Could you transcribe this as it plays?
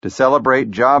To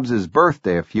celebrate Jobs'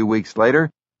 birthday a few weeks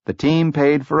later, the team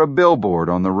paid for a billboard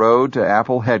on the road to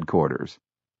Apple headquarters.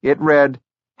 It read,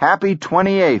 "Happy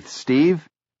 28th, Steve.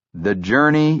 The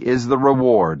journey is the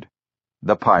reward.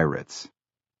 The Pirates."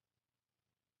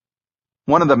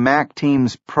 One of the Mac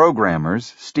team's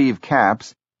programmers, Steve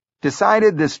Capps,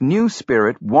 decided this new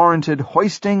spirit warranted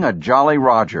hoisting a Jolly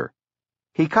Roger.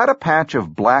 He cut a patch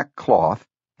of black cloth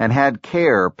and had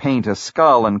Care paint a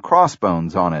skull and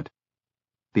crossbones on it.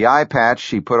 The eye patch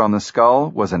she put on the skull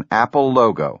was an Apple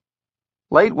logo.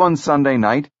 Late one Sunday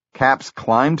night, Capps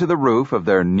climbed to the roof of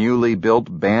their newly built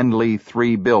Bandley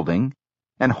 3 building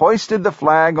and hoisted the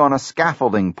flag on a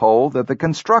scaffolding pole that the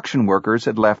construction workers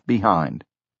had left behind.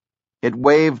 It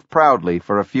waved proudly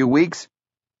for a few weeks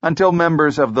until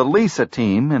members of the Lisa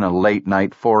team, in a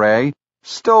late-night foray,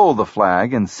 stole the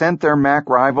flag and sent their Mac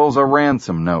rivals a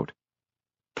ransom note.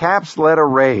 Capps led a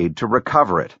raid to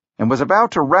recover it and was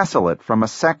about to wrestle it from a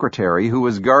secretary who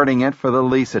was guarding it for the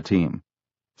Lisa team.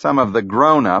 Some of the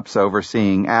grown-ups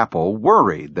overseeing Apple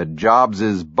worried that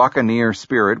Jobs' buccaneer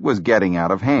spirit was getting out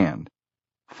of hand.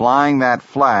 "Flying that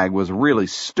flag was really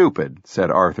stupid," said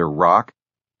Arthur Rock.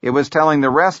 "It was telling the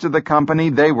rest of the company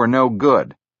they were no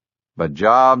good." But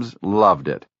Jobs loved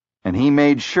it, and he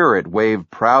made sure it waved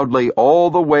proudly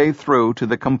all the way through to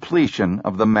the completion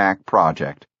of the Mac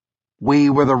project.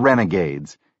 "We were the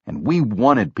renegades, and we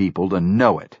wanted people to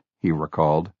know it," he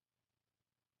recalled.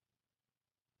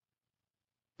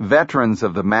 Veterans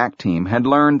of the Mac team had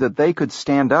learned that they could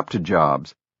stand up to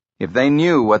Jobs. If they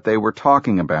knew what they were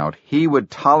talking about, he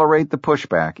would tolerate the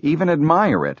pushback, even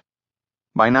admire it.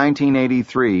 By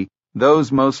 1983,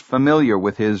 those most familiar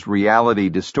with his reality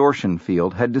distortion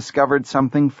field had discovered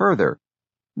something further.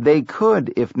 They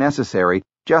could, if necessary,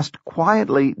 just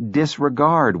quietly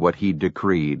disregard what he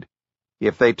decreed.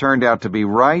 If they turned out to be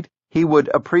right, he would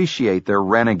appreciate their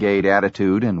renegade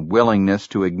attitude and willingness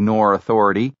to ignore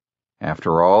authority.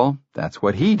 After all, that's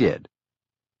what he did.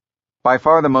 By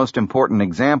far the most important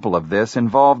example of this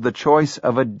involved the choice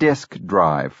of a disk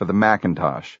drive for the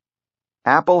Macintosh.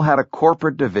 Apple had a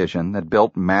corporate division that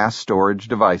built mass storage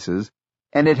devices,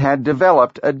 and it had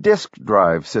developed a disk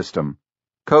drive system,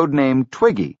 codenamed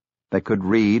Twiggy, that could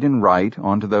read and write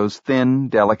onto those thin,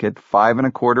 delicate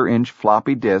 5¼ inch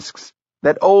floppy disks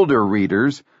that older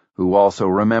readers, who also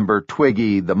remember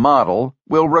Twiggy the model,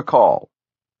 will recall.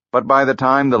 But by the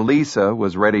time the Lisa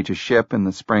was ready to ship in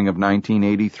the spring of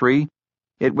 1983,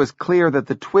 it was clear that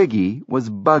the Twiggy was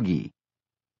buggy.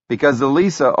 Because the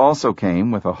Lisa also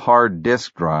came with a hard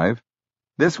disk drive,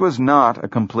 this was not a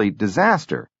complete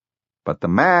disaster. But the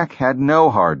Mac had no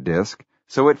hard disk,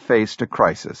 so it faced a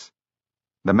crisis.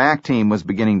 The Mac team was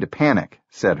beginning to panic,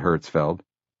 said Hertzfeld.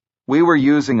 We were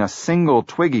using a single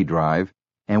Twiggy drive,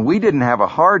 and we didn't have a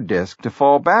hard disk to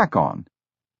fall back on.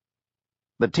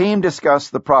 The team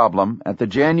discussed the problem at the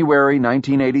January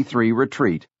 1983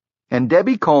 retreat, and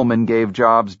Debbie Coleman gave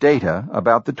Jobs data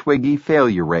about the Twiggy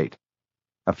failure rate.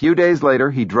 A few days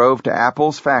later, he drove to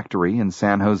Apple's factory in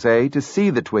San Jose to see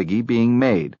the Twiggy being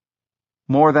made.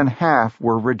 More than half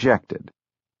were rejected.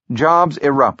 Jobs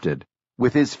erupted.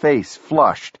 With his face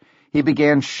flushed, he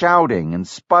began shouting and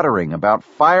sputtering about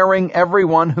firing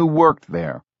everyone who worked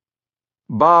there.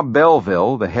 Bob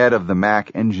Belleville, the head of the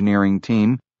Mac engineering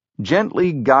team,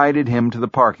 gently guided him to the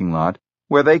parking lot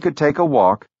where they could take a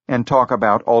walk and talk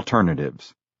about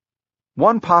alternatives.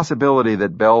 One possibility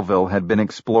that Belleville had been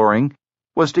exploring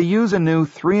was to use a new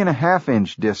 3½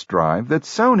 inch disk drive that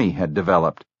Sony had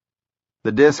developed.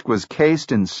 The disk was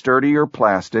cased in sturdier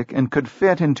plastic and could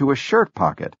fit into a shirt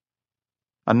pocket.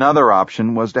 Another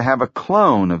option was to have a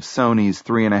clone of Sony's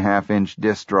 3½ inch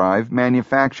disk drive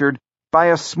manufactured by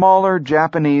a smaller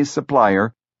Japanese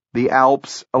supplier, the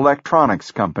Alps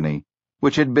Electronics Company,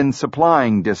 which had been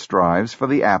supplying disk drives for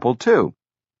the Apple II.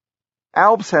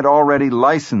 Alps had already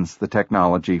licensed the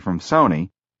technology from Sony,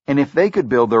 and if they could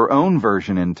build their own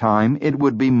version in time, it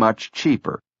would be much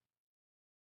cheaper.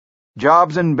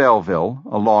 Jobs and Belleville,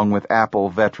 along with Apple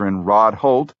veteran Rod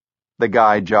Holt, the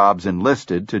guy Jobs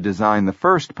enlisted to design the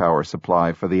first power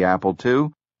supply for the Apple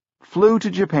II, flew to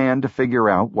Japan to figure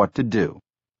out what to do.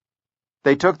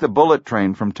 They took the bullet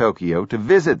train from Tokyo to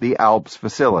visit the Alps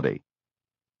facility.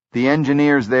 The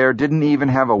engineers there didn't even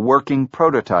have a working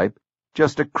prototype,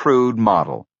 just a crude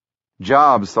model.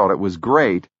 Jobs thought it was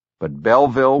great, but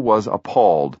Belleville was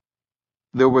appalled.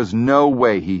 There was no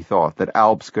way, he thought, that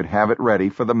Alps could have it ready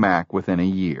for the Mac within a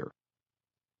year.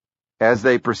 As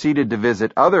they proceeded to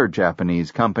visit other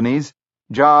Japanese companies,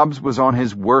 Jobs was on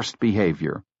his worst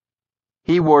behavior.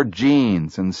 He wore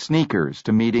jeans and sneakers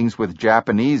to meetings with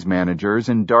Japanese managers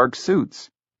in dark suits.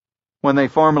 When they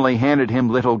formally handed him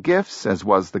little gifts, as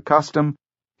was the custom,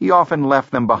 he often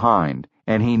left them behind,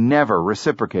 and he never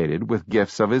reciprocated with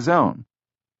gifts of his own.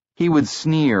 He would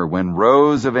sneer when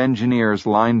rows of engineers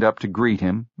lined up to greet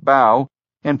him, bow,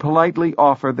 and politely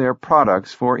offer their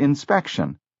products for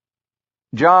inspection.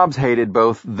 Jobs hated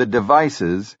both the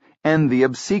devices and the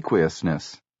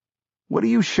obsequiousness. "What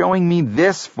are you showing me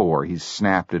this for?" he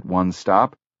snapped at one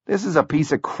stop. "This is a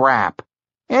piece of crap.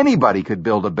 Anybody could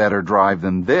build a better drive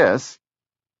than this."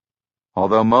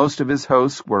 Although most of his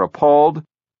hosts were appalled,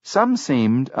 some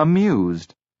seemed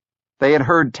amused. They had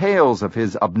heard tales of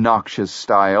his obnoxious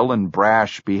style and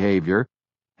brash behavior,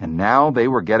 and now they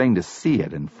were getting to see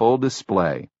it in full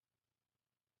display.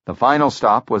 The final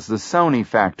stop was the Sony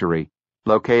factory,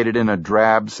 located in a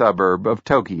drab suburb of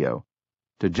Tokyo.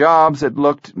 To Jobs, it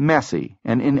looked messy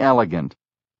and inelegant.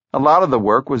 A lot of the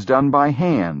work was done by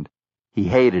hand. He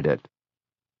hated it.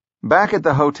 Back at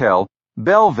the hotel,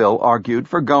 Belleville argued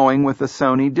for going with the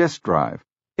Sony disk drive.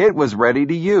 It was ready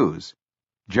to use.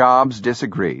 Jobs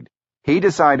disagreed. He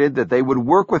decided that they would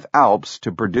work with Alps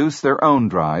to produce their own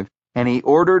drive, and he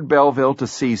ordered Belleville to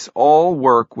cease all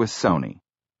work with Sony.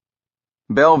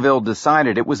 Belleville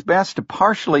decided it was best to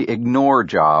partially ignore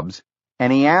Jobs,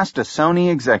 and he asked a Sony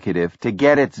executive to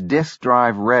get its disk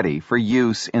drive ready for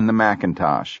use in the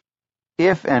Macintosh.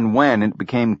 If and when it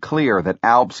became clear that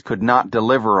Alps could not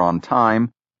deliver on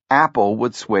time, Apple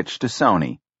would switch to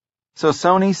Sony. So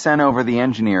Sony sent over the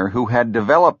engineer who had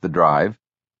developed the drive,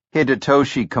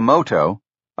 Hidetoshi Komoto,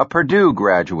 a Purdue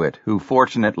graduate who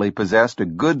fortunately possessed a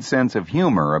good sense of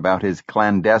humor about his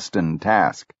clandestine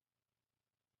task.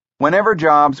 Whenever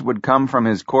Jobs would come from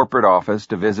his corporate office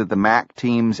to visit the Mac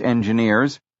team's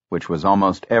engineers, which was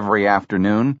almost every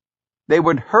afternoon, they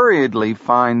would hurriedly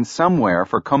find somewhere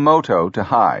for Komoto to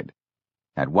hide.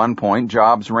 At one point,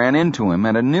 Jobs ran into him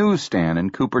at a newsstand in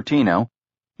Cupertino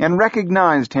and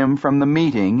recognized him from the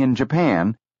meeting in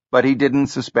Japan, but he didn't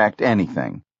suspect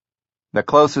anything. The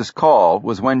closest call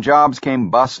was when Jobs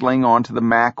came bustling onto the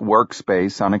Mac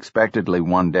workspace unexpectedly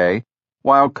one day,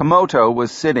 while Komoto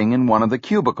was sitting in one of the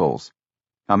cubicles.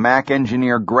 A Mac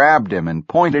engineer grabbed him and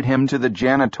pointed him to the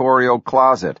janitorial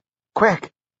closet.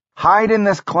 "Quick! Hide in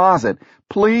this closet!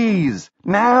 Please!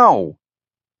 Now!"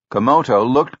 Komoto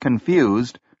looked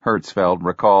confused, Hertzfeld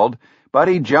recalled, but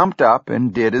he jumped up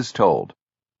and did as told.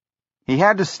 He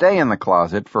had to stay in the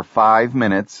closet for 5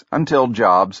 minutes until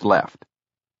Jobs left.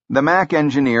 The Mac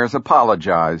engineers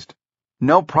apologized.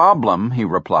 "No problem," he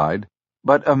replied.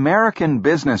 "But American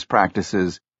business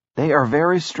practices, they are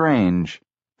very strange,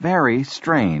 very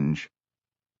strange."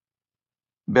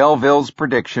 Belleville's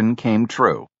prediction came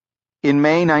true. In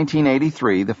May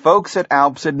 1983, the folks at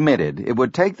Alps admitted it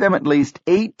would take them at least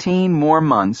 18 more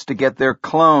months to get their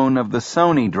clone of the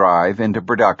Sony drive into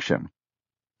production.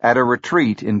 At a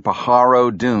retreat in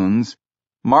Pajaro Dunes,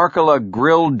 Markkula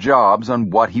grilled Jobs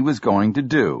on what he was going to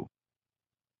do.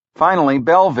 Finally,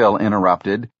 Belleville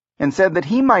interrupted and said that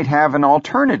he might have an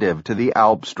alternative to the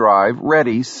Alps drive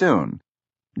ready soon.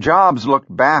 Jobs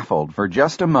looked baffled for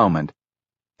just a moment,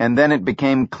 and then it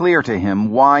became clear to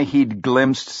him why he'd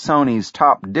glimpsed Sony's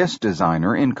top disc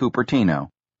designer in Cupertino.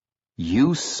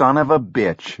 "You son of a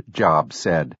bitch," Jobs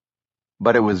said.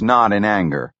 But it was not in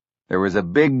anger. There was a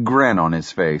big grin on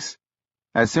his face.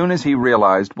 As soon as he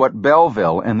realized what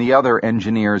Belleville and the other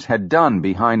engineers had done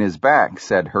behind his back,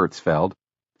 said Hertzfeld,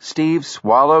 Steve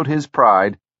swallowed his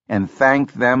pride and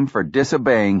thanked them for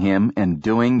disobeying him and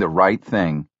doing the right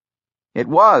thing. It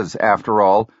was, after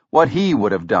all, what he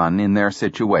would have done in their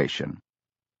situation.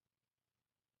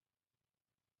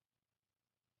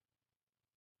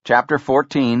 Chapter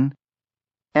 14.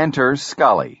 Enter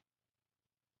Scully.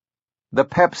 The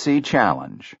Pepsi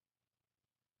Challenge.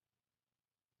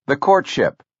 The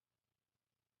Courtship.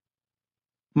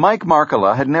 Mike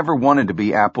Markkula had never wanted to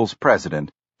be Apple's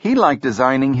president. He liked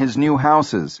designing his new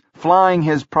houses, flying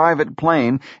his private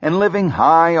plane, and living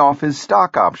high off his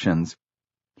stock options.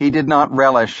 He did not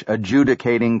relish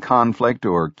adjudicating conflict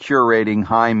or curating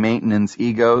high-maintenance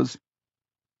egos.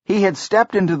 He had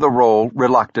stepped into the role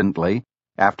reluctantly,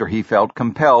 after he felt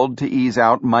compelled to ease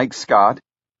out Mike Scott,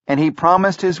 and he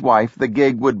promised his wife the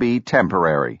gig would be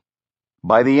temporary.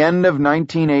 By the end of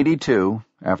 1982,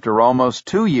 after almost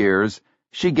 2 years,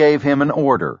 she gave him an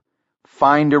order: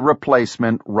 find a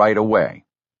replacement right away.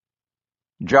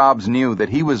 Jobs knew that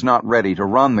he was not ready to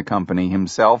run the company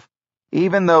himself,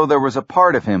 even though there was a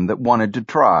part of him that wanted to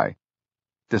try.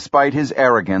 Despite his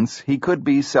arrogance, he could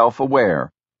be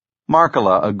self-aware.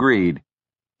 Markkula agreed.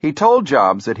 He told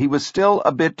Jobs that he was still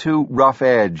a bit too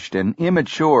rough-edged and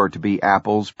immature to be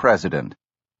Apple's president.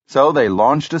 So they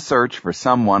launched a search for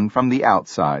someone from the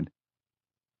outside.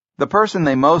 The person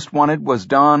they most wanted was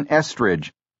Don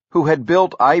Estridge, who had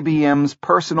built IBM's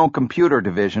personal computer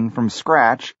division from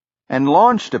scratch and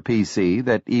launched a PC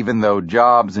that, even though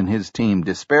Jobs and his team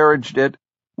disparaged it,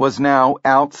 was now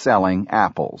outselling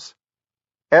Apple's.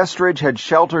 Estridge had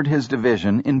sheltered his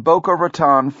division in Boca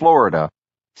Raton, Florida,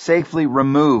 safely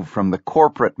removed from the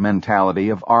corporate mentality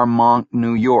of Armonk,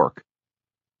 New York.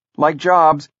 Like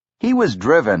Jobs, he was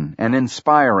driven and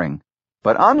inspiring,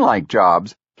 but unlike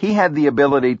Jobs, he had the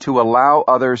ability to allow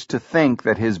others to think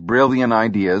that his brilliant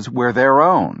ideas were their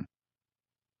own.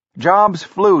 Jobs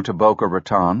flew to Boca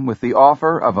Raton with the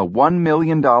offer of a $1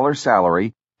 million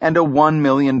salary and a $1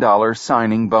 million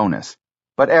signing bonus,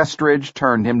 but Estridge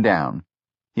turned him down.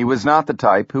 He was not the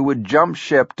type who would jump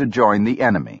ship to join the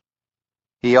enemy.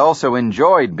 He also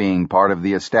enjoyed being part of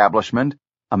the establishment,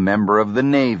 a member of the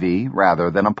Navy rather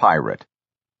than a pirate.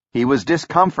 He was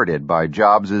discomforted by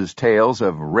Jobs's tales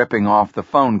of ripping off the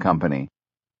phone company.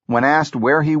 When asked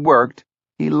where he worked,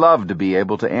 he loved to be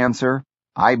able to answer,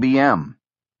 IBM.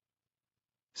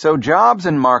 So Jobs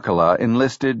and Markkula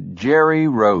enlisted Jerry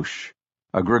Roche,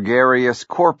 a gregarious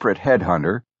corporate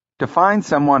headhunter, to find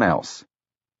someone else.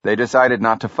 They decided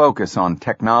not to focus on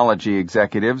technology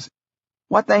executives.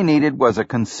 What they needed was a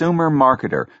consumer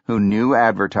marketer who knew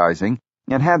advertising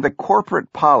and had the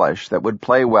corporate polish that would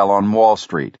play well on Wall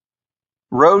Street.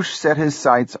 Roche set his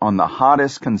sights on the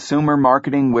hottest consumer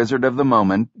marketing wizard of the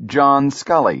moment, John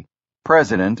Scully,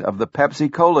 president of the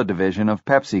Pepsi-Cola division of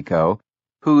PepsiCo,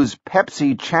 whose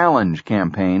Pepsi Challenge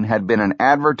campaign had been an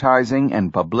advertising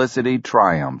and publicity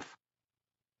triumph.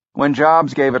 When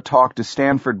Jobs gave a talk to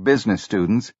Stanford business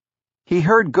students, he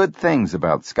heard good things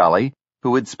about Scully,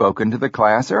 who had spoken to the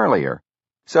class earlier,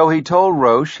 so he told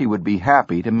Roche he would be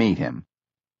happy to meet him.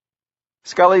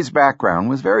 Scully's background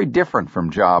was very different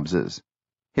from Jobs's.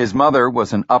 His mother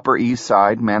was an Upper East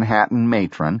Side Manhattan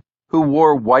matron who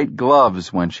wore white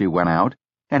gloves when she went out,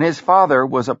 and his father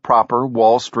was a proper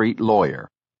Wall Street lawyer.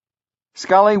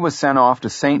 Scully was sent off to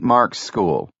St. Mark's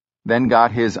School, then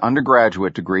got his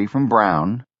undergraduate degree from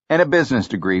Brown and a business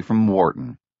degree from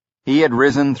Wharton. He had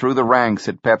risen through the ranks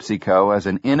at PepsiCo as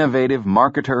an innovative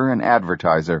marketer and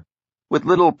advertiser, with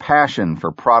little passion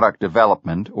for product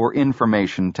development or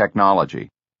information technology.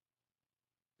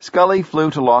 Scully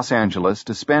flew to Los Angeles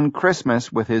to spend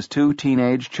Christmas with his 2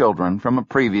 teenage children from a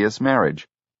previous marriage.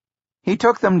 He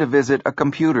took them to visit a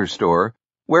computer store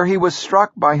where he was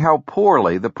struck by how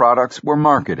poorly the products were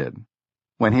marketed.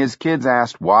 When his kids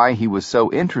asked why he was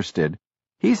so interested,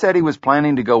 he said he was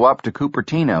planning to go up to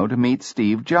Cupertino to meet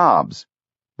Steve Jobs.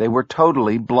 They were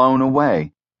totally blown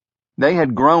away. They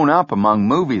had grown up among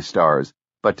movie stars,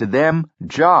 but to them,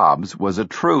 Jobs was a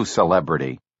true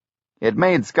celebrity. It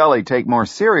made Scully take more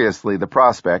seriously the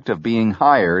prospect of being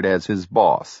hired as his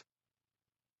boss.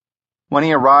 When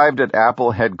he arrived at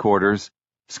Apple headquarters,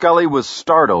 Scully was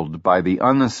startled by the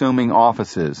unassuming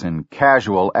offices and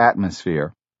casual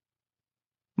atmosphere.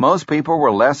 Most people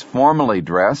were less formally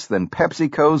dressed than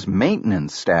PepsiCo's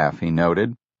maintenance staff, he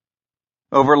noted.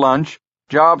 Over lunch,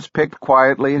 Jobs picked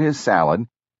quietly at his salad,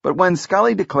 but when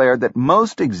Scully declared that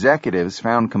most executives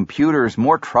found computers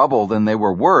more trouble than they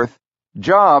were worth,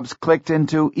 Jobs clicked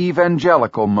into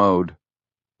evangelical mode.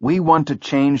 "We want to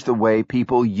change the way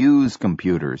people use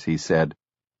computers," he said.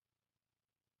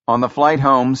 On the flight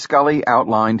home, Scully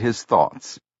outlined his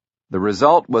thoughts. The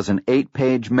result was an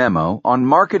 8-page memo on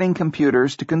marketing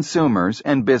computers to consumers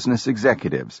and business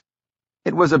executives.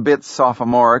 It was a bit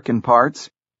sophomoric in parts,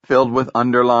 filled with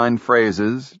underlined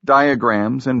phrases,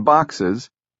 diagrams, and boxes,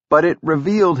 but it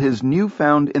revealed his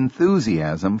newfound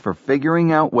enthusiasm for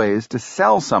figuring out ways to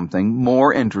sell something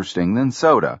more interesting than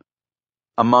soda.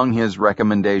 Among his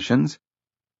recommendations,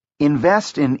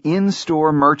 invest in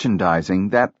in-store merchandising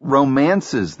that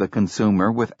romances the consumer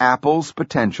with Apple's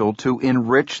potential to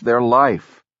enrich their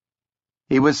life.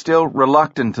 He was still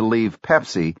reluctant to leave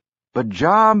Pepsi, but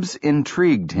Jobs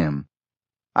intrigued him.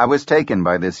 "I was taken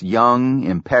by this young,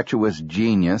 impetuous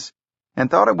genius and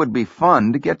thought it would be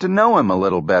fun to get to know him a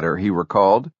little better," he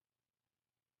recalled.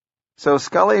 So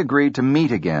Scully agreed to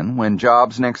meet again when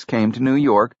Jobs next came to New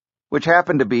York, which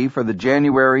happened to be for the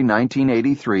January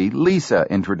 1983 Lisa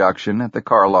introduction at the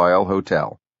Carlisle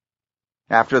Hotel.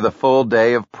 After the full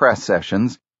day of press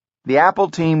sessions, the Apple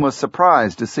team was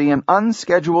surprised to see an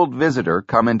unscheduled visitor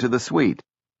come into the suite.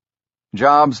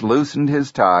 Jobs loosened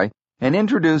his tie and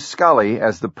introduced Scully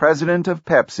as the president of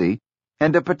Pepsi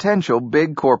and a potential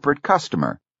big corporate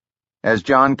customer. As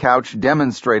John Couch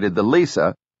demonstrated the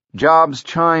Lisa, Jobs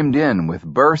chimed in with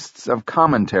bursts of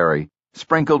commentary,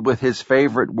 sprinkled with his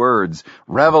favorite words,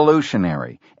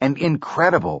 revolutionary and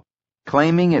incredible,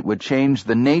 claiming it would change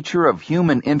the nature of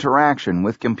human interaction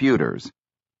with computers.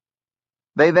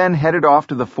 They then headed off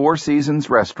to the Four Seasons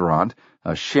restaurant,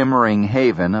 a shimmering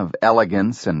haven of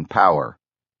elegance and power.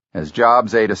 As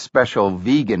Jobs ate a special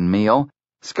vegan meal,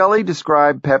 Scully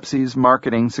described Pepsi's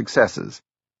marketing successes.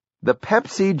 The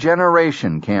Pepsi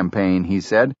Generation campaign, he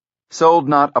said, sold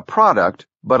not a product,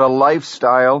 but a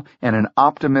lifestyle and an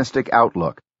optimistic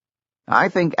outlook. I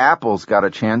think Apple's got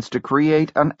a chance to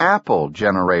create an Apple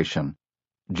generation.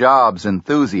 Jobs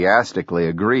enthusiastically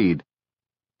agreed.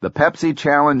 The Pepsi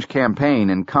Challenge campaign,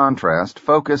 in contrast,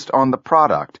 focused on the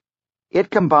product.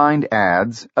 It combined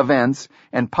ads, events,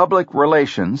 and public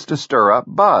relations to stir up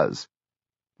buzz.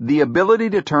 The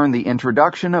ability to turn the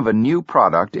introduction of a new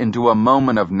product into a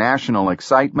moment of national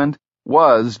excitement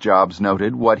was, Jobs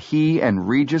noted, what he and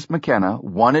Regis McKenna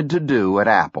wanted to do at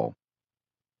Apple.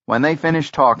 When they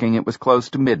finished talking, it was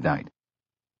close to midnight.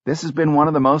 "This has been one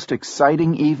of the most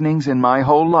exciting evenings in my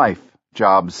whole life,"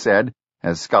 Jobs said,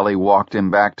 as Scully walked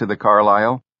him back to the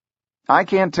Carlisle. "I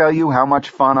can't tell you how much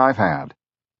fun I've had."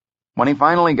 When he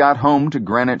finally got home to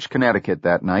Greenwich, Connecticut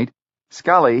that night,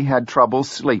 Scully had trouble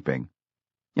sleeping.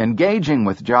 Engaging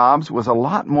with Jobs was a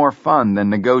lot more fun than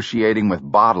negotiating with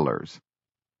bottlers.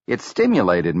 "It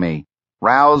stimulated me,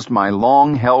 roused my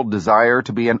long-held desire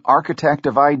to be an architect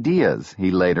of ideas,"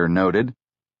 he later noted.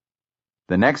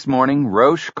 The next morning,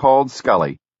 Roche called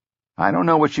Scully. "I don't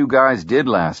know what you guys did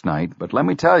last night, but let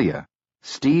me tell you,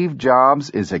 Steve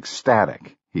Jobs is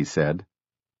ecstatic," he said.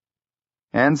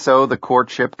 And so the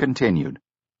courtship continued,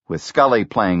 with Scully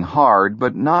playing hard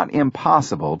but not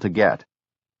impossible to get.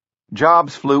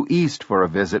 Jobs flew east for a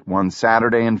visit one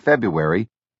Saturday in February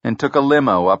and took a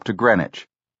limo up to Greenwich.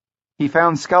 He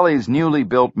found Scully's newly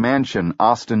built mansion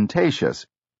ostentatious,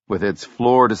 with its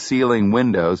floor-to-ceiling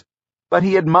windows, but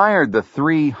he admired the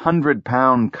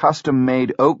 300-pound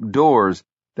custom-made oak doors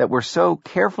that were so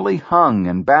carefully hung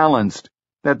and balanced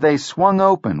that they swung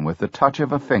open with the touch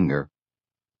of a finger.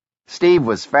 Steve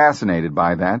was fascinated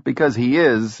by that because he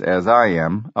is, as I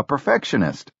am, a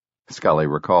perfectionist, Scully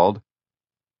recalled.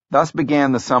 Thus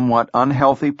began the somewhat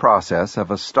unhealthy process of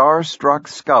a star-struck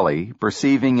Scully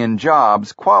perceiving in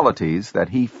Jobs qualities that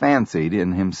he fancied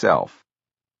in himself.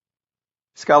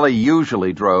 Scully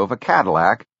usually drove a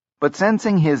Cadillac, but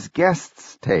sensing his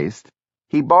guest's taste,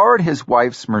 he borrowed his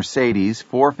wife's Mercedes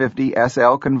 450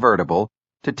 SL convertible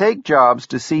to take Jobs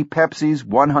to see Pepsi's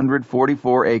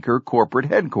 144-acre corporate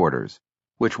headquarters,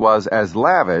 which was as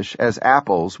lavish as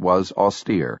Apple's was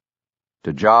austere.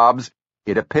 To Jobs,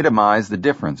 it epitomized the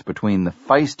difference between the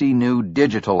feisty new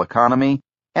digital economy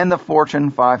and the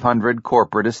Fortune 500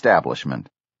 corporate establishment.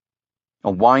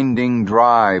 A winding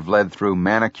drive led through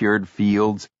manicured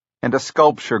fields and a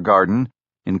sculpture garden,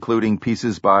 including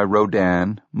pieces by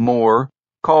Rodin, Moore,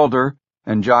 Calder,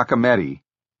 and Giacometti,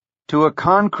 to a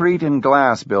concrete and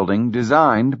glass building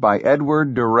designed by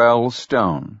Edward Durrell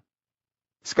Stone.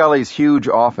 Scully's huge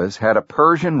office had a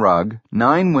Persian rug,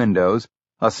 9 windows,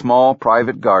 a small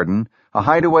private garden, a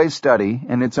hideaway study,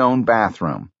 and its own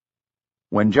bathroom.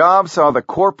 When Jobs saw the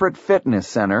corporate fitness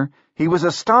center, he was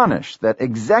astonished that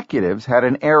executives had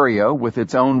an area with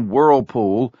its own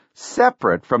whirlpool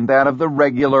separate from that of the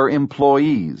regular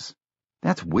employees.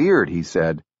 "That's weird," he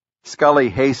said. Scully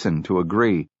hastened to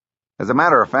agree. "As a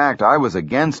matter of fact, I was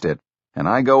against it, and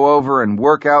I go over and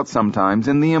work out sometimes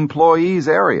in the employees'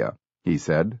 area," he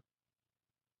said.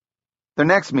 The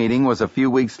next meeting was a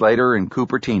few weeks later in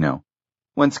Cupertino,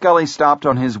 when Scully stopped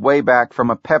on his way back from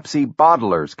a Pepsi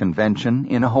Bottlers convention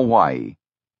in Hawaii.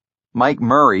 Mike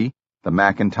Murray, the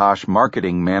Macintosh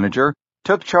marketing manager,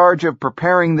 took charge of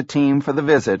preparing the team for the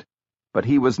visit, but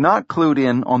he was not clued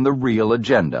in on the real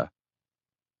agenda.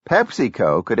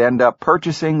 PepsiCo could end up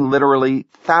purchasing literally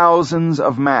thousands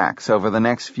of Macs over the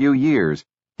next few years,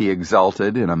 he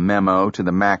exulted in a memo to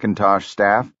the Macintosh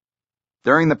staff.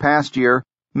 During the past year,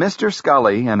 Mr.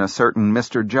 Scully and a certain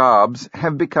Mr. Jobs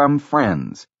have become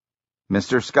friends.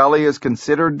 Mr. Scully is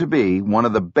considered to be one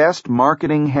of the best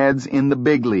marketing heads in the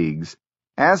big leagues.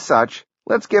 As such,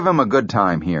 let's give him a good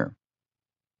time here.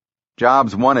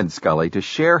 Jobs wanted Scully to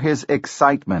share his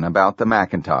excitement about the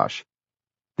Macintosh.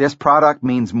 "This product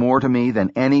means more to me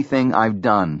than anything I've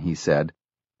done," he said.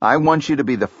 "I want you to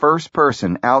be the first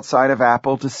person outside of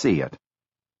Apple to see it."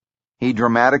 He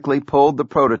dramatically pulled the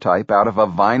prototype out of a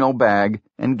vinyl bag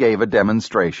and gave a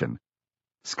demonstration.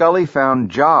 Scully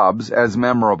found Jobs as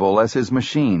memorable as his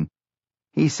machine.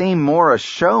 He seemed more a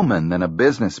showman than a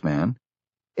businessman.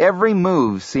 Every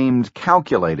move seemed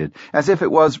calculated, as if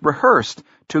it was rehearsed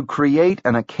to create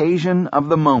an occasion of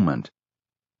the moment.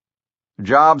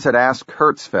 Jobs had asked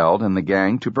Hertzfeld and the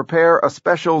gang to prepare a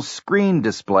special screen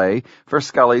display for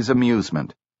Scully's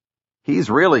amusement. "He's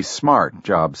really smart,"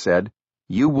 Jobs said.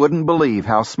 "You wouldn't believe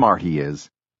how smart he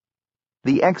is."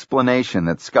 The explanation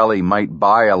that Scully might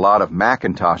buy a lot of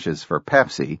Macintoshes for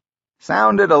Pepsi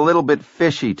sounded a little bit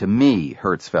fishy to me,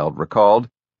 Hertzfeld recalled,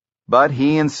 but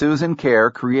he and Susan Kerr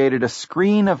created a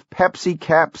screen of Pepsi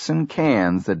caps and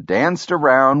cans that danced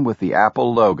around with the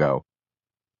Apple logo.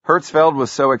 Hertzfeld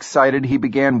was so excited he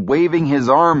began waving his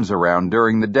arms around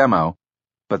during the demo,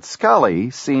 but Scully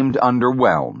seemed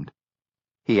underwhelmed.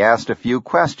 He asked a few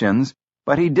questions,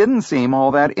 but he didn't seem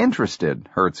all that interested,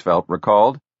 Hertzfeld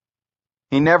recalled.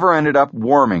 He never ended up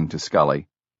warming to Scully.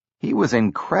 He was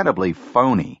incredibly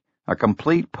phony, a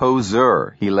complete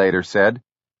poseur, he later said.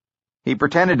 He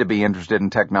pretended to be interested in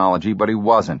technology, but he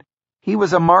wasn't. He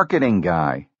was a marketing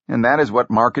guy, and that is what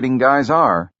marketing guys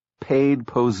are, paid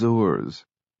poseurs.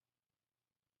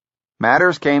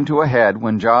 Matters came to a head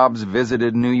when Jobs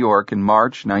visited New York in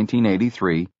March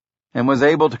 1983 and was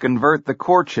able to convert the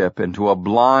courtship into a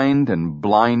blind and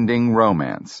blinding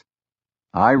romance.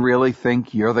 "I really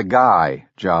think you're the guy,"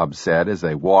 Jobs said as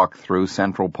they walked through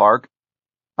Central Park.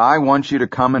 "I want you to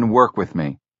come and work with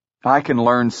me. I can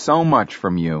learn so much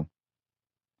from you."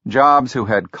 Jobs, who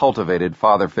had cultivated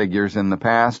father figures in the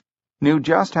past, knew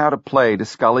just how to play to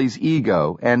Scully's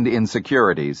ego and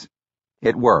insecurities.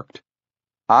 It worked.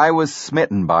 "I was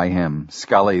smitten by him,"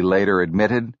 Scully later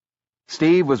admitted.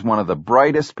 "Steve was one of the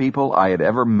brightest people I had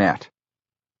ever met.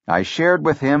 I shared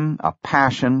with him a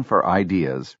passion for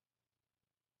ideas."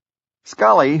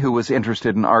 Scully, who was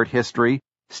interested in art history,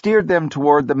 steered them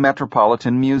toward the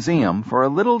Metropolitan Museum for a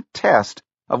little test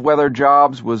of whether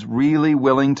Jobs was really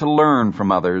willing to learn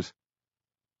from others.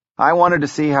 "I wanted to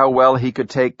see how well he could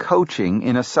take coaching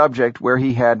in a subject where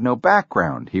he had no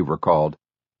background," he recalled.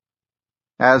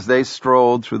 As they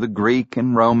strolled through the Greek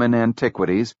and Roman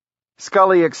antiquities,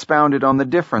 Scully expounded on the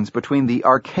difference between the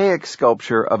archaic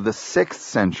sculpture of the 6th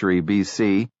century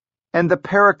BC and the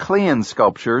Periclean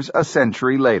sculptures a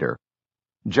century later.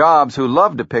 Jobs, who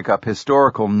loved to pick up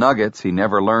historical nuggets he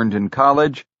never learned in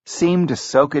college, seemed to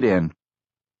soak it in.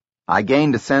 "I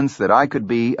gained a sense that I could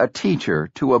be a teacher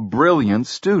to a brilliant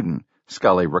student,"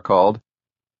 Scully recalled.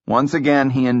 Once again,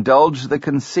 he indulged the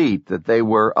conceit that they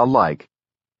were alike.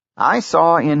 "I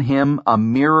saw in him a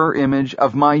mirror image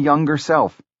of my younger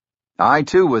self. I,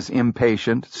 too, was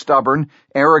impatient, stubborn,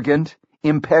 arrogant,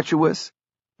 impetuous.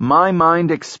 My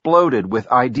mind exploded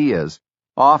with ideas,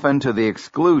 often to the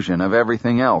exclusion of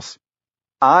everything else.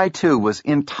 I, too, was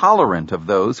intolerant of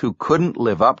those who couldn't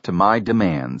live up to my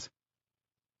demands."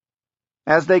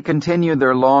 As they continued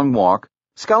their long walk,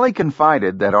 Scully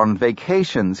confided that on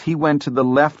vacations he went to the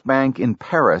left bank in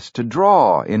Paris to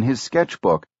draw in his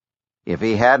sketchbook. If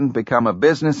he hadn't become a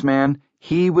businessman,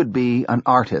 he would be an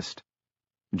artist.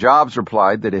 Jobs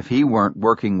replied that if he weren't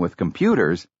working with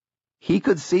computers, he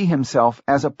could see himself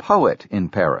as a poet in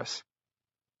Paris.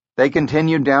 They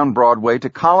continued down Broadway to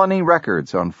Colony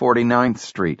Records on 49th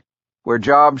Street, where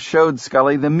Jobs showed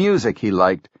Scully the music he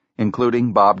liked,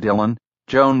 including Bob Dylan,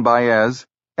 Joan Baez,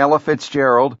 Ella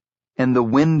Fitzgerald, and the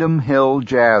Windham Hill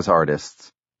jazz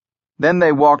artists. Then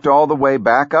they walked all the way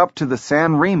back up to the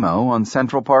San Remo on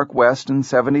Central Park West and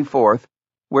 74th,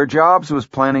 where Jobs was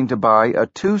planning to buy a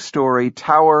 2-story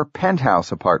tower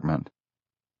penthouse apartment.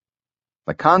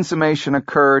 The consummation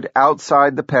occurred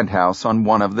outside the penthouse on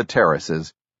one of the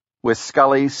terraces, with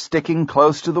Scully sticking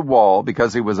close to the wall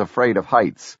because he was afraid of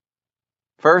heights.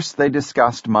 First, they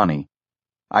discussed money.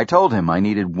 "I told him I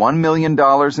needed $1 million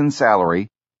in salary,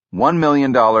 $1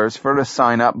 million for a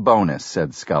sign-up bonus,"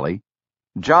 said Scully.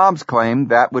 Jobs claimed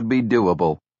that would be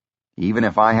doable. "Even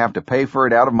if I have to pay for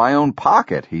it out of my own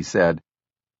pocket," he said.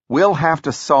 "We'll have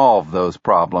to solve those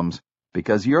problems,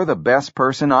 because you're the best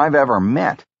person I've ever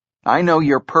met. I know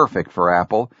you're perfect for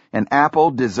Apple, and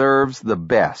Apple deserves the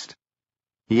best."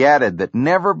 He added that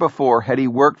never before had he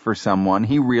worked for someone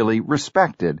he really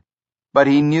respected, but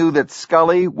he knew that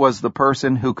Scully was the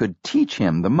person who could teach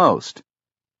him the most.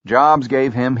 Jobs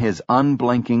gave him his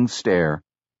unblinking stare.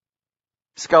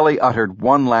 Scully uttered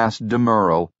one last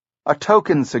demurral, a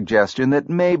token suggestion that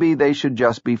maybe they should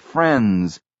just be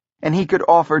friends, and he could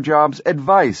offer Jobs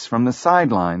advice from the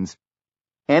sidelines.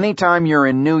 "Anytime you're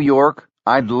in New York,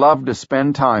 I'd love to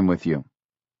spend time with you."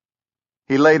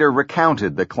 He later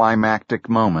recounted the climactic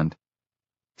moment.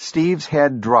 Steve's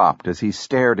head dropped as he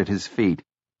stared at his feet.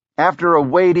 After a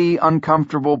weighty,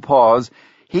 uncomfortable pause,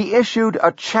 he issued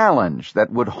a challenge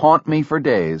that would haunt me for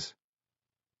days.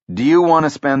 "Do you want to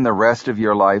spend the rest of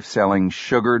your life selling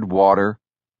sugared water,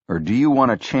 or do you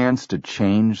want a chance to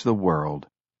change the world?"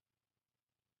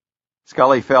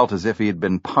 Scully felt as if he had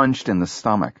been punched in the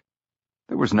stomach.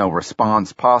 There was no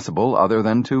response possible other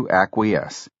than to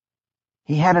acquiesce.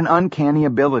 He had an uncanny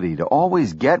ability to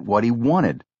always get what he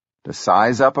wanted, to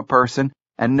size up a person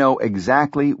and know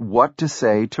exactly what to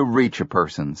say to reach a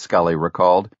person, Scully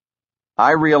recalled.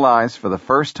 I realized for the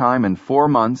first time in 4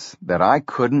 months that I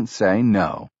couldn't say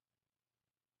no.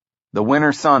 The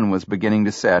winter sun was beginning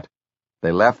to set.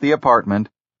 They left the apartment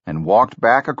and walked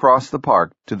back across the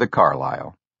park to the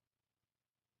Carlisle.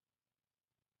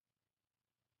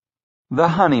 The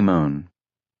honeymoon.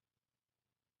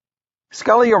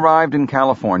 Scully arrived in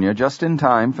California just in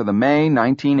time for the May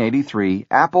 1983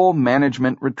 Apple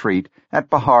Management Retreat at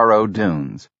Pajaro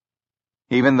Dunes.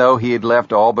 Even though he had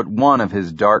left all but one of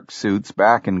his dark suits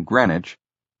back in Greenwich,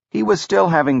 he was still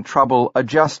having trouble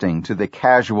adjusting to the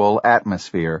casual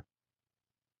atmosphere.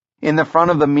 In the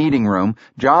front of the meeting room,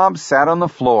 Jobs sat on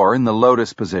the floor in the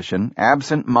lotus position,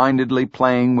 absent-mindedly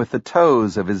playing with the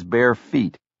toes of his bare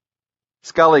feet.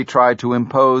 Scully tried to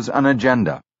impose an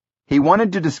agenda. He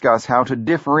wanted to discuss how to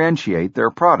differentiate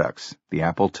their products, the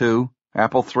Apple II,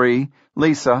 Apple III,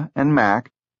 Lisa, and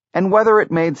Mac, and whether it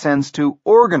made sense to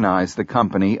organize the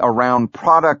company around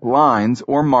product lines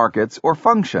or markets or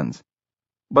functions.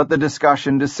 But the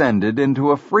discussion descended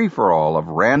into a free-for-all of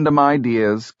random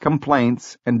ideas,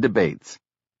 complaints, and debates.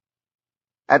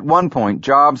 At one point,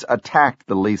 Jobs attacked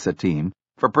the Lisa team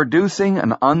for producing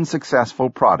an unsuccessful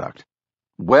product.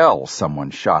 "Well,"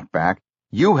 someone shot back,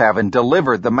 "you haven't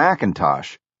delivered the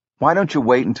Macintosh. Why don't you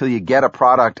wait until you get a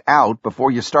product out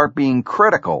before you start being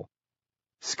critical?"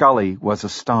 Scully was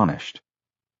astonished.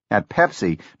 At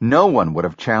Pepsi, no one would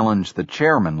have challenged the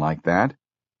chairman like that.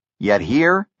 Yet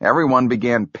here, everyone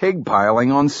began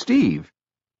pigpiling on Steve.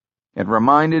 It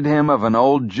reminded him of an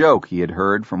old joke he had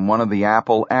heard from one of the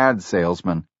Apple ad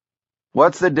salesmen.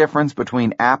 "What's the difference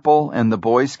between Apple and the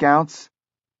Boy Scouts?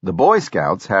 The Boy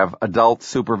Scouts have adult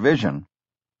supervision."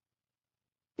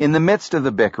 In the midst of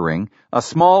the bickering, a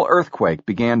small earthquake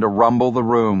began to rumble the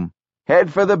room.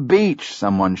 "Head for the beach,"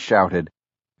 someone shouted.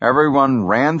 Everyone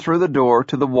ran through the door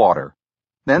to the water.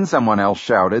 Then someone else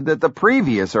shouted that the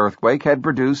previous earthquake had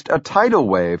produced a tidal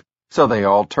wave, so they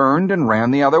all turned and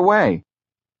ran the other way.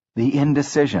 The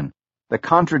indecision, the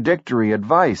contradictory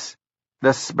advice,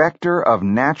 the specter of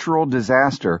natural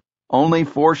disaster only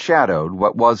foreshadowed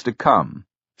what was to come,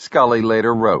 Scully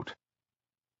later wrote.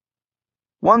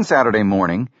 One Saturday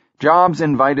morning, Jobs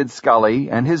invited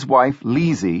Scully and his wife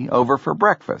Lizzie over for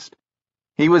breakfast.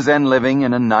 He was then living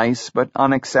in a nice but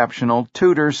unexceptional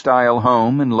Tudor-style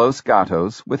home in Los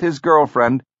Gatos with his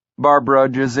girlfriend, Barbara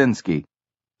Jasinski,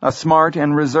 a smart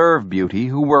and reserved beauty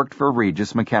who worked for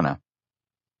Regis McKenna.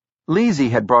 Lizzie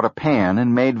had brought a pan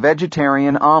and made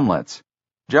vegetarian omelets.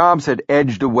 Jobs had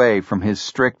edged away from his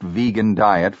strict vegan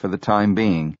diet for the time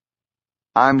being.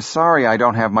 "I'm sorry I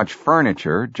don't have much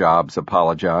furniture," Jobs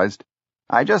apologized.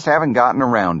 "I just haven't gotten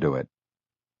around to it."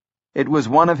 It was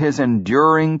one of his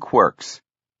enduring quirks.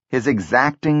 His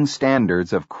exacting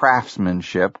standards of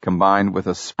craftsmanship combined with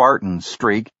a Spartan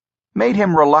streak made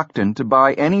him reluctant to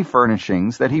buy any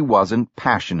furnishings that he wasn't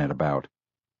passionate about.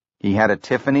 He had a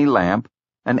Tiffany lamp,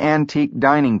 an antique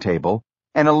dining table,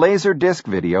 and a Laserdisc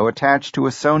video attached to a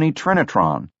Sony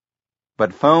Trinitron,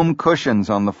 but foam cushions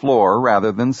on the floor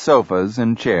rather than sofas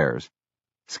and chairs.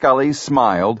 Scully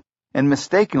smiled and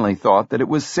mistakenly thought that it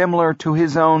was similar to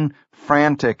his own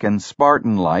frantic and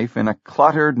Spartan life in a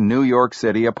cluttered New York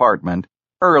City apartment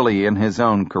early in his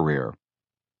own career.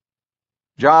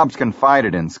 Jobs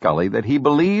confided in Scully that he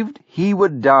believed he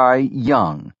would die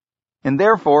young, and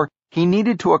therefore he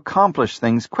needed to accomplish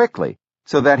things quickly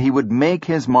so that he would make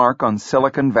his mark on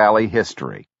Silicon Valley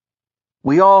history.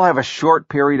 "We all have a short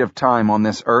period of time on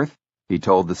this earth," he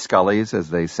told the Scullys as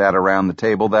they sat around the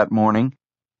table that morning.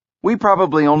 "We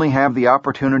probably only have the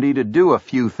opportunity to do a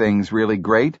few things really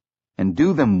great, and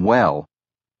do them well.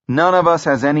 None of us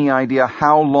has any idea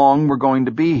how long we're going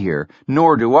to be here,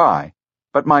 nor do I,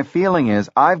 but my feeling is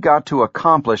I've got to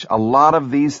accomplish a lot of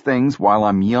these things while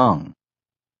I'm young."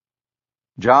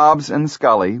 Jobs and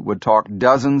Scully would talk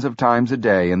dozens of times a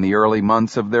day in the early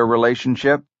months of their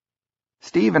relationship.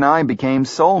 "Steve and I became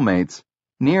soulmates,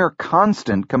 near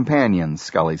constant companions,"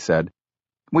 Scully said.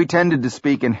 "We tended to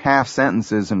speak in half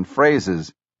sentences and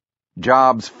phrases."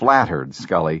 Jobs flattered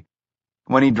Scully.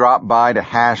 When he dropped by to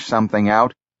hash something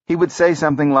out, he would say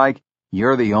something like,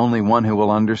 "You're the only one who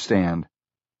will understand."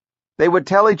 They would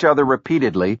tell each other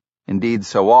repeatedly, indeed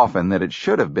so often that it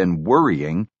should have been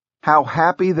worrying, how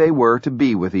happy they were to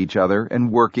be with each other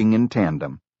and working in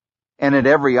tandem. And at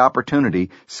every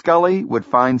opportunity, Scully would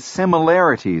find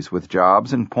similarities with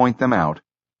Jobs and point them out.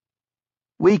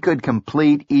 "We could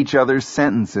complete each other's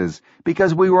sentences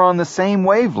because we were on the same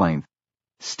wavelength.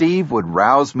 Steve would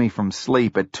rouse me from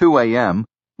sleep at 2 a.m.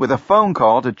 with a phone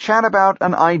call to chat about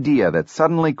an idea that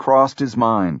suddenly crossed his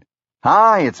mind.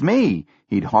 'Hi, it's me,'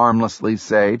 he'd harmlessly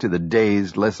say to the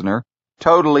dazed listener,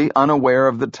 totally unaware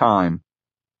of the time.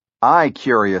 I,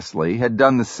 curiously, had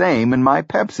done the same in my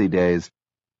Pepsi days.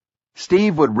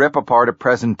 Steve would rip apart a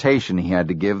presentation he had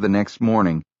to give the next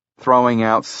morning, throwing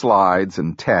out slides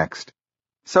and text.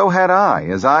 So had I,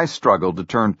 as I struggled to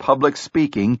turn public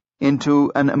speaking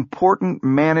into an important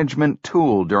management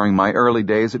tool during my early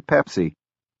days at Pepsi.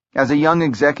 As a young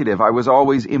executive, I was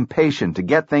always impatient to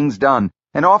get things done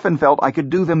and often felt I could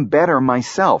do them better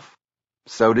myself.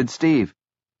 So did Steve.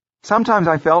 Sometimes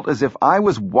I felt as if I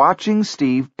was watching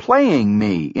Steve playing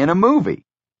me in a movie.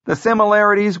 The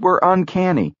similarities were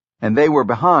uncanny, and they were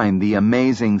behind the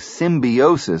amazing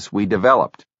symbiosis we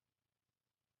developed.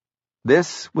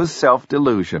 This was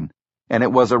self-delusion, and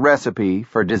it was a recipe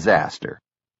for disaster.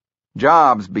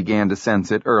 Jobs began to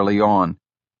sense it early on.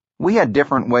 We had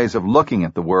different ways of looking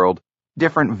at the world,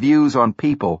 different views on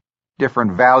people,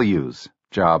 different values,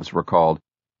 Jobs recalled.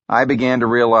 I began to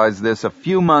realize this a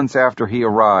few months after he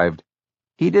arrived.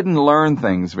 He didn't learn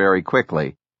things very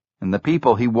quickly, and the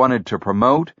people he wanted to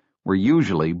promote were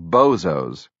usually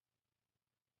bozos.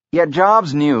 Yet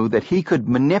Jobs knew that he could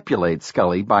manipulate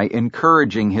Scully by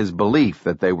encouraging his belief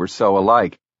that they were so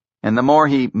alike, and the more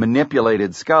he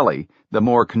manipulated Scully, the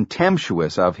more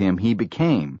contemptuous of him he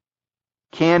became.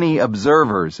 Canny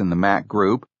observers in the Mac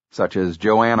group, such as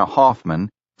Joanna Hoffman,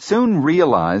 soon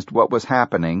realized what was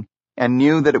happening and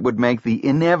knew that it would make the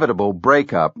inevitable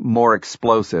breakup more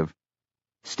explosive.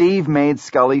 Steve made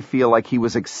Scully feel like he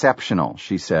was exceptional,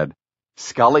 she said.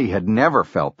 Scully had never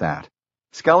felt that.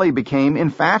 Scully became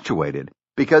infatuated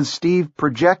because Steve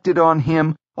projected on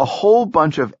him a whole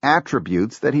bunch of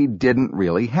attributes that he didn't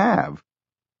really have.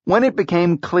 When it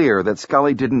became clear that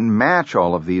Scully didn't match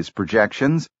all of these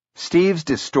projections, Steve's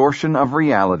distortion of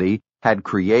reality had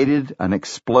created an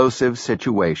explosive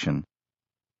situation.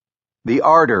 The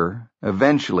ardor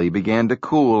eventually began to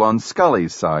cool on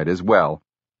Scully's side as well.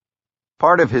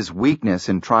 Part of his weakness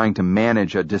in trying to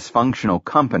manage a dysfunctional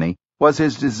company was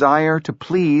his desire to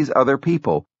please other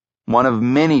people, one of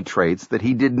many traits that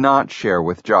he did not share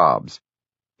with Jobs.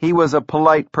 He was a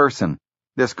polite person.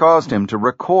 This caused him to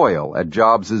recoil at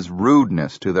Jobs's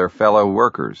rudeness to their fellow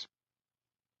workers.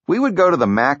 We would go to the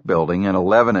Mac building at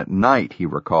 11 at night, he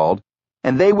recalled,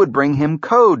 and they would bring him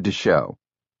code to show.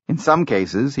 In some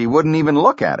cases, he wouldn't even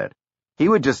look at it. He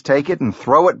would just take it and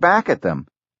throw it back at them.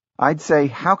 I'd say,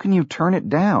 "How can you turn it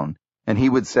down?" And he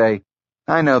would say,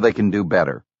 "I know they can do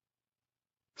better."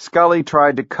 Scully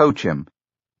tried to coach him.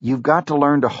 "You've got to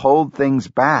learn to hold things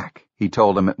back," he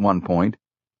told him at one point.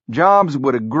 Jobs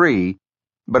would agree,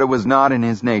 but it was not in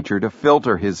his nature to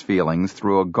filter his feelings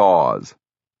through a gauze.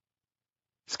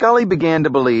 Scully began to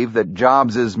believe that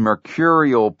Jobs's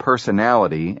mercurial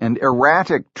personality and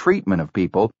erratic treatment of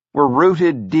people were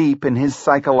rooted deep in his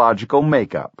psychological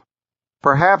makeup,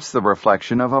 perhaps the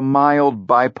reflection of a mild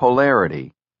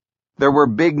bipolarity. There were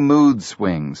big mood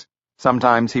swings.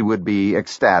 Sometimes he would be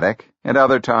ecstatic, at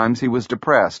other times he was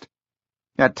depressed.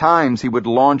 At times he would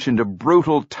launch into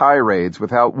brutal tirades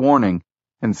without warning,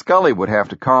 and Scully would have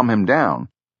to calm him down.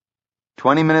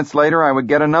 20 minutes later I would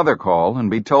get another call and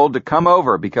be told to come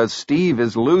over because Steve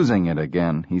is losing it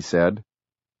again, he said.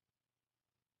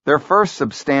 Their first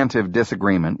substantive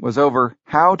disagreement was over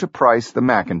how to price the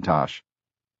Macintosh.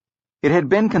 It had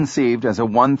been conceived as a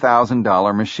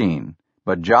 $1,000 machine,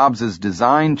 but Jobs's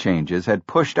design changes had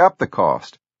pushed up the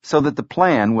cost, so that the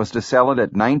plan was to sell it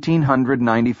at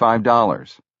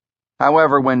 $1,995.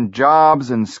 However, when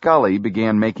Jobs and Scully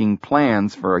began making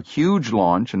plans for a huge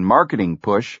launch and marketing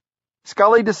push,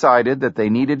 Scully decided that they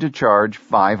needed to charge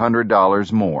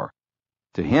 $500 more.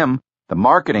 To him, the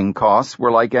marketing costs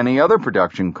were like any other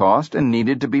production cost and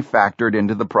needed to be factored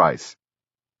into the price.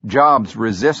 Jobs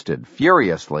resisted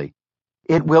furiously.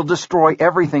 "It will destroy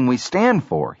everything we stand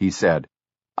for," he said.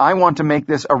 "I want to make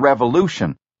this a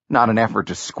revolution, not an effort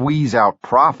to squeeze out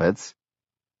profits."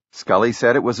 Scully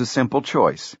said it was a simple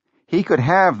choice. He could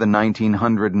have the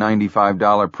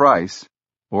 $1,995 price,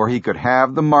 or he could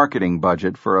have the marketing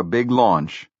budget for a big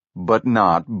launch, but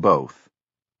not both.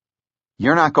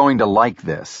 "You're not going to like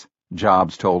this,"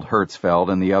 Jobs told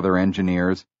Hertzfeld and the other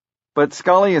engineers, "but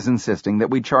Scully is insisting that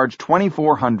we charge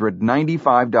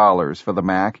 $2,495 for the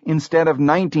Mac instead of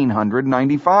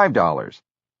 $1,995.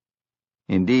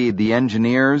 Indeed, the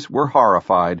engineers were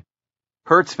horrified.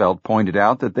 Hertzfeld pointed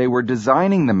out that they were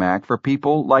designing the Mac for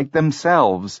people like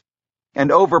themselves, and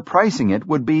overpricing it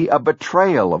would be a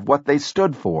betrayal of what they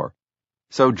stood for.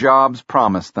 So Jobs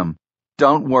promised them,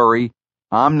 "Don't worry,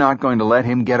 I'm not going to let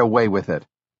him get away with it."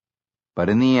 But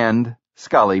in the end,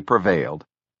 Scully prevailed.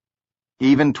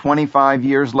 Even 25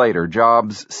 years later,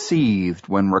 Jobs seethed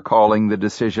when recalling the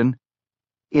decision.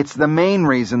 It's the main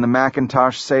reason the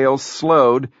Macintosh sales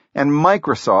slowed and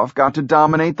Microsoft got to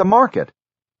dominate the market.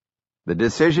 The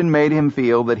decision made him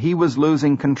feel that he was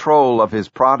losing control of his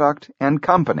product and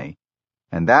company,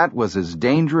 and that was as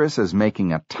dangerous as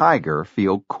making a tiger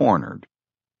feel cornered.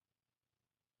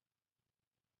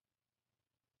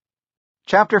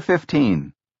 Chapter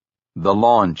 15. The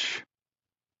Launch.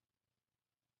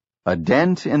 A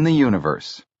Dent in the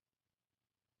Universe.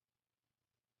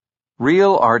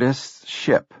 Real artists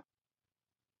ship.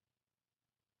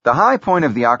 The high point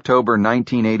of the October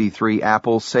 1983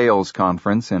 Apple Sales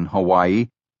Conference in Hawaii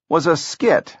was a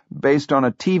skit based on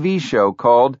a TV show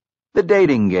called The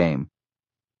Dating Game.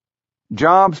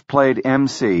 Jobs played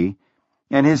MC,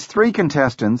 and his three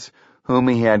contestants, whom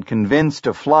he had convinced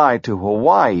to fly to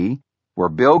Hawaii, were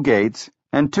Bill Gates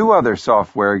and two other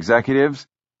software executives,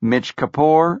 Mitch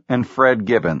Kapor and Fred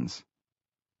Gibbons.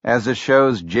 As the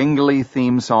show's jingly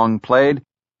theme song played,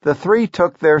 the three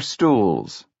took their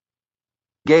stools.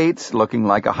 Gates, looking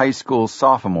like a high school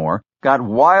sophomore, got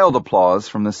wild applause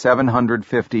from the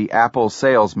 750 Apple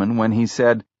salesmen when he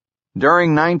said,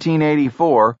 "During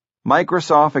 1984,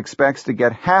 Microsoft expects to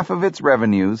get half of its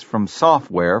revenues from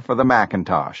software for the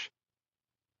Macintosh."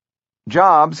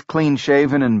 Jobs,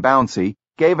 clean-shaven and bouncy,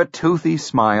 gave a toothy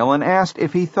smile and asked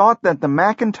if he thought that the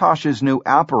Macintosh's new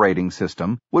operating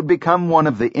system would become one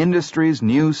of the industry's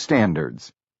new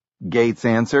standards. Gates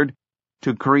answered,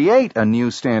 "To create a new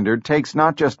standard takes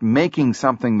not just making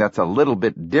something that's a little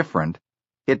bit different,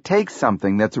 it takes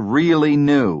something that's really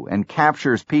new and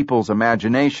captures people's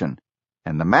imagination,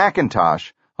 and the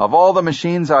Macintosh, of all the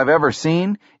machines I've ever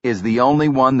seen, is the only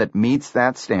one that meets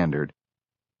that standard."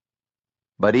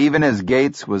 But even as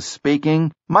Gates was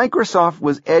speaking, Microsoft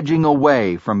was edging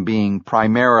away from being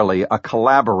primarily a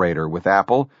collaborator with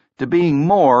Apple to being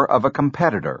more of a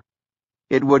competitor.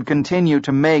 It would continue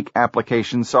to make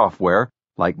application software,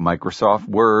 like Microsoft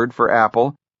Word for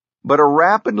Apple, but a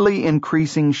rapidly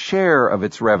increasing share of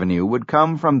its revenue would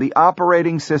come from the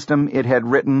operating system it had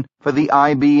written for the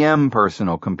IBM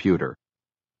personal computer.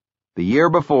 The year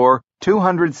before,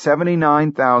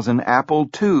 279,000 Apple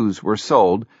IIs were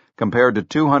sold, compared to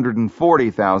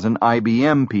 240,000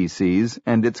 IBM PCs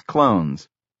and its clones.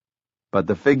 But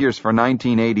the figures for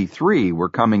 1983 were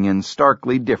coming in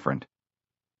starkly different.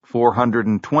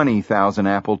 420,000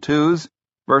 Apple IIs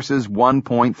versus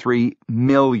 1.3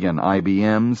 million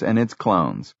IBMs and its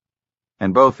clones.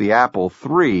 And both the Apple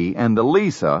III and the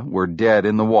Lisa were dead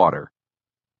in the water.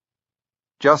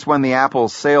 Just when the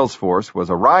Apple's sales force was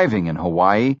arriving in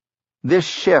Hawaii, this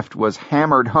shift was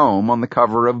hammered home on the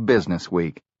cover of Business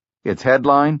Week. Its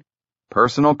headline,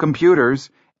 "Personal Computers,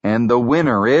 and the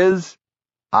winner is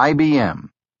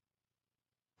IBM."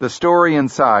 The story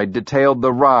inside detailed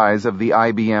the rise of the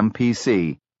IBM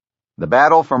PC. "The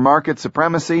battle for market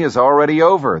supremacy is already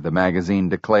over," the magazine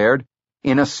declared.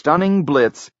 "In a stunning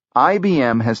blitz,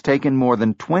 IBM has taken more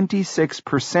than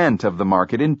 26% of the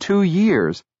market in 2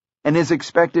 years and is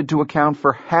expected to account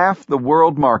for half the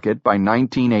world market by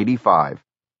 1985.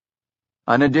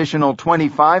 An additional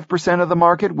 25% of the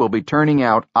market will be turning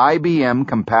out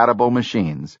IBM-compatible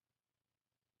machines."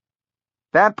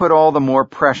 That put all the more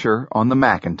pressure on the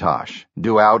Macintosh,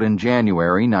 due out in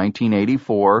January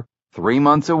 1984, 3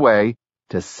 months away,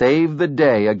 to save the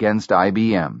day against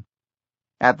IBM.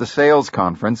 At the sales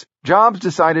conference, Jobs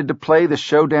decided to play the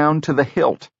showdown to the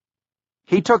hilt.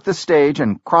 He took the stage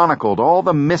and chronicled all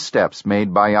the missteps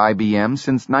made by IBM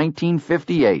since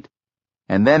 1958.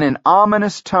 And then in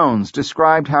ominous tones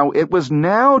described how it was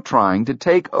now trying to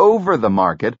take over the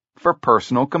market for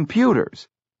personal computers.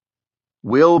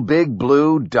 Will Big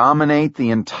Blue dominate the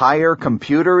entire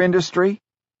computer industry?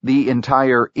 The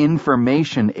entire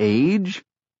information age?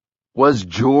 Was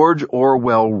George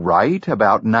Orwell right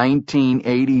about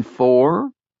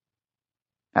 1984?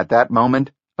 At that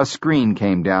moment, a screen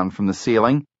came down from the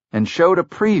ceiling and showed a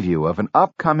preview of an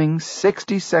upcoming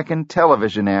 60-second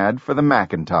television ad for the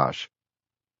Macintosh.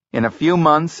 In a few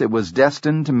months, it was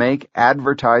destined to make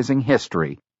advertising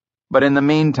history, but in the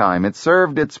meantime, it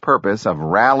served its purpose of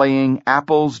rallying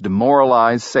Apple's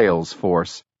demoralized sales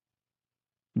force.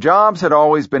 Jobs had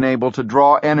always been able to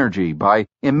draw energy by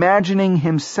imagining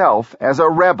himself as a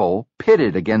rebel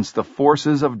pitted against the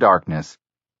forces of darkness.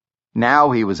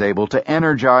 Now he was able to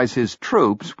energize his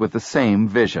troops with the same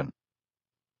vision.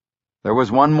 There was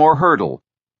one more hurdle.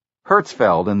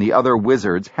 Hertzfeld and the other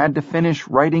wizards had to finish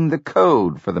writing the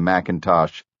code for the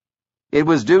Macintosh. It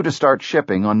was due to start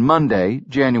shipping on Monday,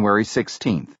 January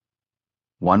 16th.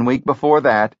 1 week before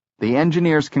that, the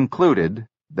engineers concluded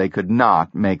they could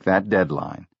not make that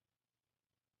deadline.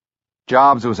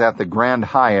 Jobs was at the Grand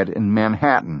Hyatt in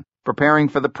Manhattan, preparing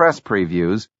for the press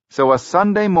previews so a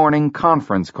Sunday morning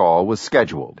conference call was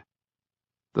scheduled.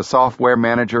 The software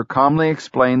manager calmly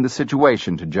explained the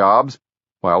situation to Jobs,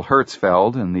 while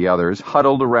Hertzfeld and the others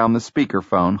huddled around the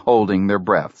speakerphone holding their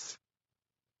breaths.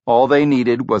 All they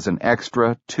needed was an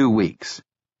extra 2 weeks.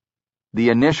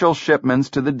 The initial shipments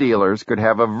to the dealers could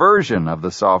have a version of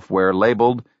the software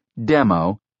labeled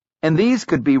Demo, and these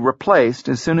could be replaced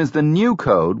as soon as the new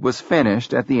code was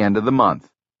finished at the end of the month.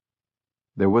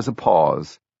 There was a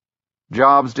pause.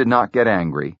 Jobs did not get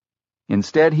angry.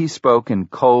 Instead, he spoke in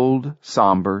cold,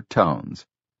 somber tones.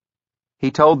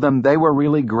 He told them they were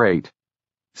really great.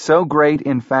 So great,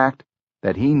 in fact,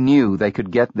 that he knew they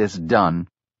could get this done.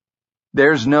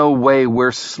 "There's no way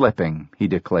we're slipping," he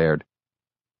declared.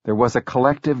 There was a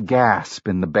collective gasp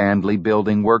in the Bandley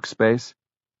Building workspace.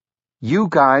 "You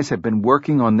guys have been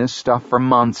working on this stuff for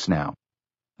months now.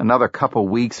 Another couple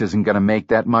weeks isn't going to make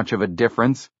that much of a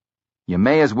difference. You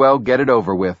may as well get it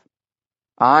over with.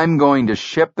 I'm going to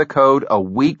ship the code a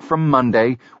week from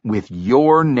Monday with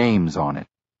your names on it."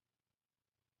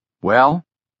 "Well,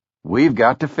 we've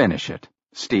got to finish it,"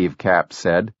 Steve Capps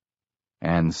said.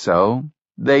 And so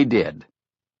they did.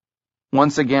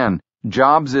 Once again,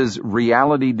 Jobs's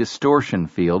reality distortion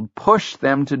field pushed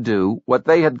them to do what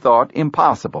they had thought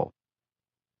impossible.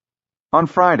 On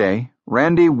Friday,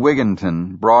 Randy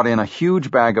Wigginton brought in a huge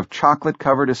bag of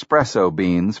chocolate-covered espresso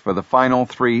beans for the final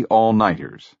 3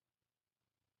 all-nighters.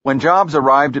 When Jobs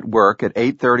arrived at work at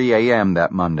 8:30 a.m.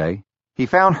 that Monday, he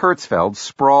found Hertzfeld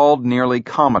sprawled nearly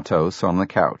comatose on the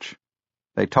couch.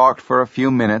 They talked for a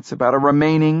few minutes about a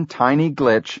remaining tiny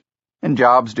glitch, and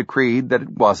Jobs decreed that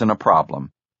it wasn't a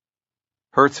problem.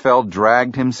 Hertzfeld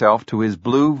dragged himself to his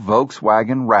blue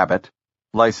Volkswagen Rabbit,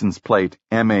 license plate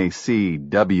MACWIZ,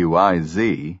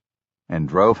 and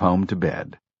drove home to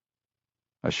bed.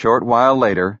 A short while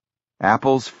later,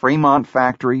 Apple's Fremont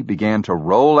factory began to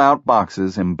roll out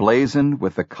boxes emblazoned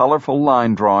with the colorful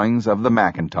line drawings of the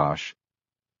Macintosh.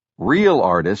 "Real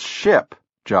artists ship,"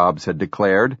 Jobs had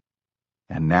declared,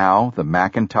 and now the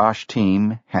Macintosh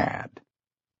team had.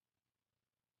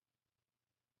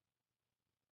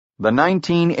 The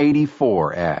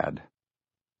 1984 ad.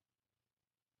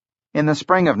 In the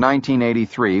spring of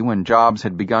 1983, when Jobs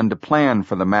had begun to plan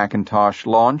for the Macintosh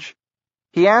launch,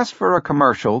 he asked for a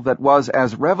commercial that was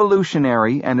as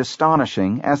revolutionary and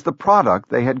astonishing as the product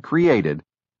they had created.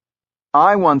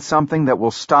 "I want something that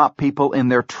will stop people in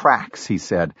their tracks," he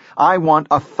said. "I want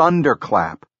a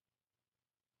thunderclap."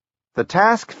 The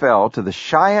task fell to the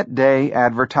Chiat Day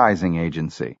Advertising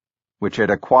Agency, which had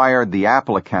acquired the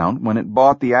Apple account when it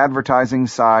bought the advertising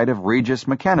side of Regis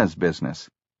McKenna's business.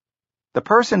 The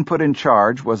person put in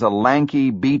charge was a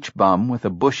lanky beach bum with a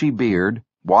bushy beard,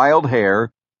 wild hair,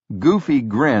 goofy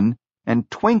grin,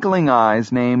 and twinkling eyes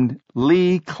named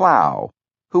Lee Clow,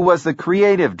 who was the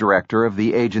creative director of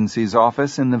the agency's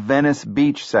office in the Venice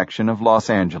Beach section of Los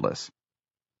Angeles.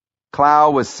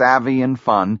 Clow was savvy and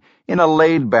fun in a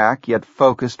laid-back yet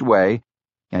focused way,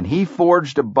 and he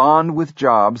forged a bond with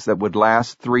Jobs that would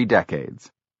last 3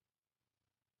 decades.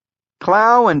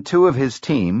 Clow and 2 of his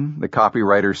team, the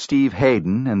copywriter Steve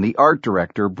Hayden and the art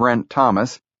director Brent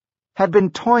Thomas, had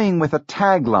been toying with a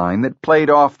tagline that played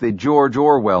off the George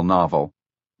Orwell novel,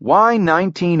 "Why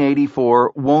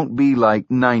 1984 Won't Be Like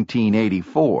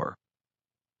 1984."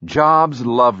 Jobs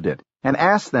loved it and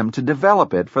asked them to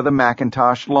develop it for the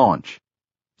Macintosh launch.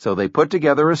 So they put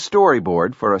together a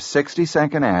storyboard for a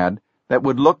 60-second ad that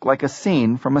would look like a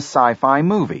scene from a sci-fi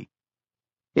movie.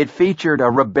 It featured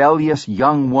a rebellious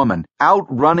young woman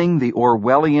outrunning the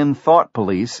Orwellian thought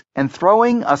police and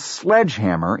throwing a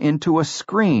sledgehammer into a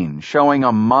screen showing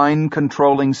a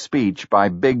mind-controlling speech by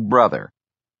Big Brother.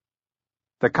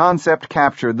 The concept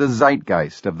captured the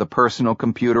zeitgeist of the personal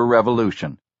computer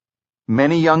revolution.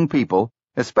 Many young people,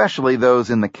 especially those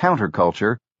in the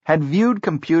counterculture, had viewed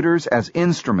computers as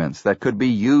instruments that could be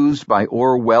used by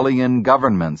Orwellian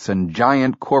governments and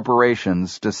giant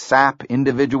corporations to sap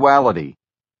individuality.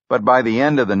 But by the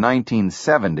end of the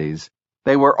 1970s,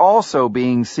 they were also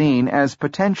being seen as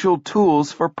potential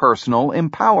tools for personal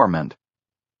empowerment.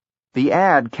 The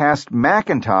ad cast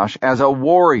Macintosh as a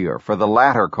warrior for the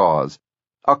latter cause,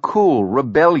 a cool,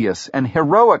 rebellious, and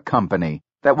heroic company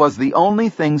that was the only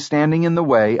thing standing in the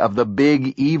way of the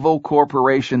big evil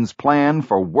corporation's plan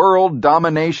for world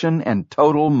domination and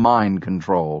total mind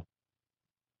control.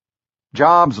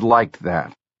 Jobs liked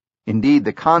that. Indeed,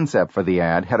 the concept for the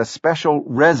ad had a special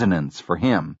resonance for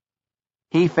him.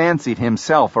 He fancied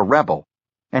himself a rebel,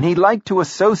 and he liked to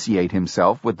associate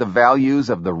himself with the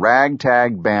values of the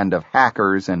ragtag band of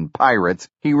hackers and pirates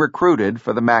he recruited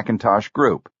for the Macintosh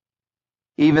group.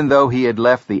 Even though he had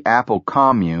left the Apple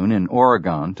commune in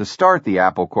Oregon to start the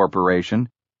Apple Corporation,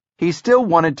 he still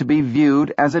wanted to be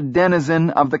viewed as a denizen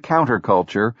of the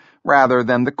counterculture rather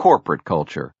than the corporate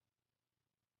culture.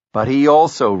 But he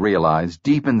also realized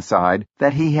deep inside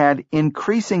that he had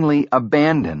increasingly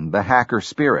abandoned the hacker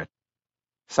spirit.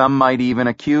 Some might even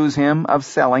accuse him of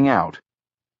selling out.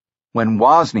 When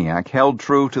Wozniak held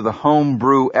true to the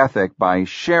homebrew ethic by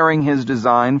sharing his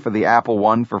design for the Apple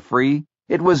I for free,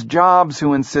 it was Jobs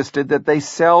who insisted that they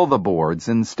sell the boards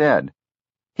instead.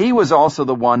 He was also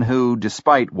the one who,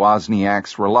 despite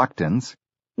Wozniak's reluctance,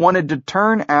 wanted to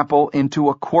turn Apple into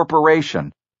a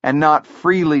corporation and not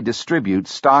freely distribute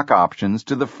stock options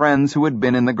to the friends who had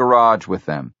been in the garage with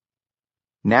them.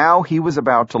 Now he was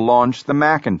about to launch the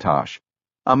Macintosh,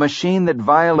 a machine that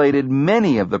violated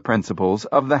many of the principles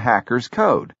of the hacker's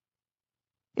code.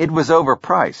 It was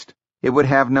overpriced. It would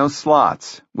have no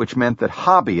slots, which meant that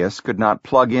hobbyists could not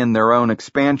plug in their own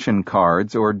expansion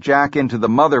cards or jack into the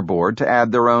motherboard to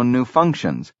add their own new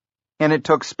functions, and it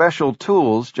took special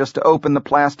tools just to open the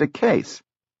plastic case.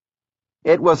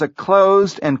 It was a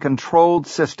closed and controlled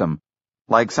system,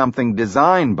 like something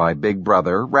designed by Big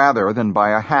Brother rather than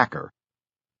by a hacker.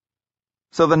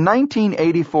 So the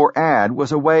 1984 ad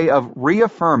was a way of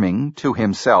reaffirming to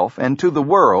himself and to the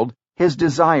world his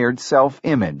desired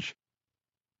self-image.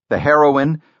 The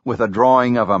heroine, with a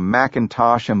drawing of a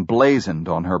Macintosh emblazoned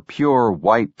on her pure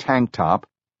white tank top,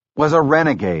 was a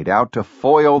renegade out to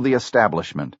foil the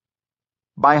establishment.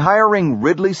 By hiring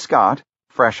Ridley Scott,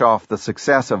 fresh off the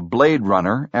success of Blade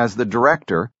Runner, as the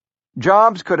director,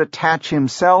 Jobs could attach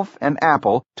himself and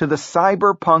Apple to the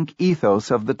cyberpunk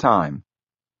ethos of the time.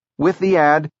 With the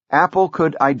ad, Apple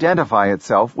could identify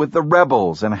itself with the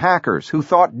rebels and hackers who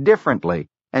thought differently,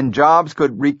 and Jobs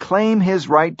could reclaim his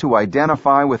right to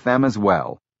identify with them as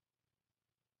well.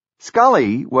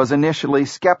 Scully was initially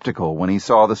skeptical when he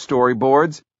saw the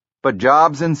storyboards, but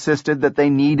Jobs insisted that they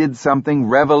needed something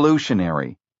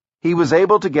revolutionary. He was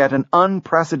able to get an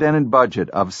unprecedented budget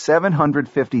of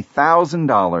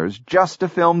 $750,000 just to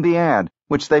film the ad,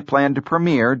 which they planned to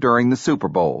premiere during the Super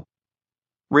Bowl.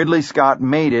 Ridley Scott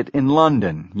made it in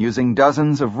London, using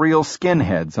dozens of real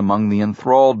skinheads among the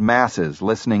enthralled masses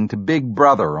listening to Big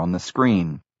Brother on the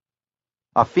screen.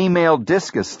 A female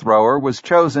discus thrower was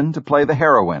chosen to play the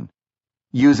heroine.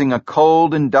 Using a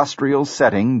cold industrial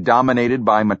setting dominated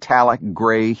by metallic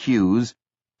gray hues,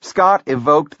 Scott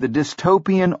evoked the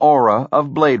dystopian aura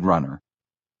of Blade Runner.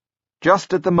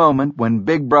 Just at the moment when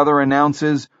Big Brother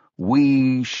announces,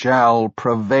 "We shall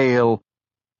prevail,"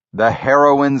 the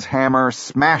heroine's hammer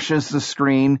smashes the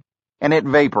screen, and it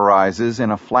vaporizes in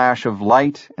a flash of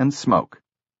light and smoke.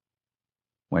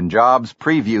 When Jobs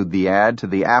previewed the ad to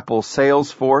the Apple sales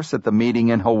force at the meeting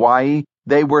in Hawaii,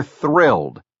 they were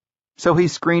thrilled, so he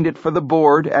screened it for the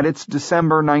board at its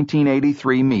December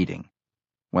 1983 meeting.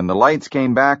 When the lights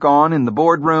came back on in the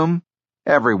boardroom,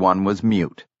 everyone was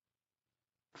mute.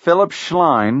 Philip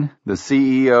Schlein, the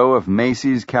CEO of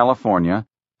Macy's California,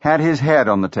 had his head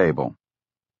on the table.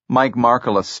 Mike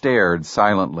Markkula stared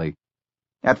silently.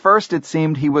 At first it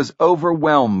seemed he was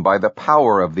overwhelmed by the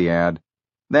power of the ad.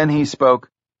 Then he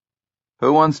spoke.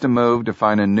 "Who wants to move to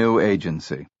find a new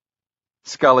agency?"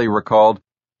 Scully recalled,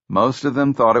 most of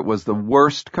them thought it was the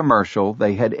worst commercial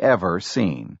they had ever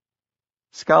seen.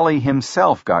 Scully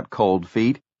himself got cold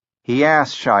feet. He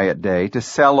asked Chiat Day to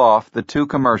sell off the two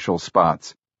commercial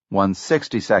spots, one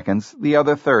 60 seconds, the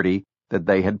other 30, that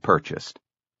they had purchased.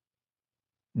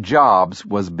 Jobs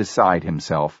was beside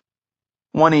himself.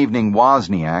 One evening,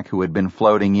 Wozniak, who had been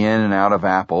floating in and out of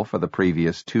Apple for the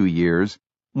previous 2 years,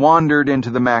 wandered into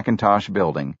the Macintosh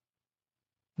building.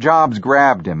 Jobs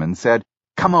grabbed him and said,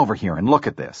 "Come over here and look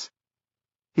at this."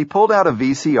 He pulled out a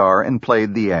VCR and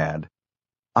played the ad.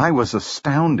 "I was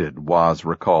astounded," Woz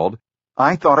recalled.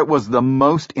 "I thought it was the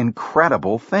most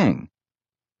incredible thing."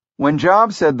 When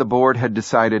Jobs said the board had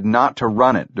decided not to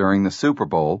run it during the Super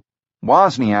Bowl,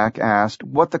 Wozniak asked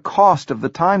what the cost of the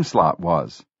time slot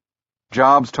was.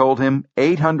 Jobs told him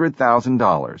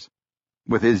 $800,000.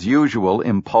 With his usual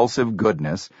impulsive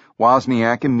goodness,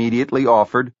 Wozniak immediately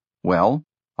offered, "Well,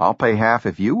 I'll pay half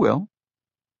if you will."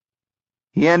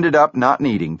 He ended up not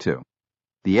needing to.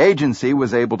 The agency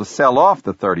was able to sell off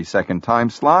the 30-second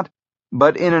time slot,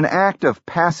 but in an act of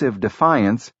passive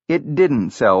defiance, it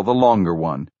didn't sell the longer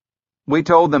one. "We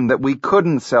told them that we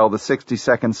couldn't sell the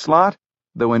 60-second slot,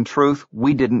 though in truth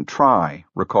we didn't try,"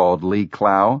 recalled Lee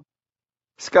Clow.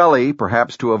 Scully,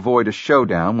 perhaps to avoid a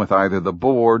showdown with either the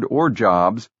board or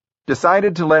Jobs,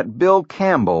 decided to let Bill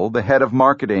Campbell, the head of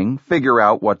marketing, figure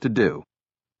out what to do.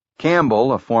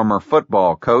 Campbell, a former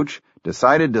football coach,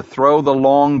 decided to throw the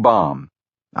long bomb.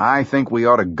 "I think we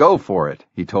ought to go for it,"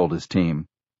 he told his team.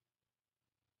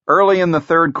 Early in the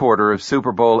third quarter of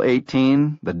Super Bowl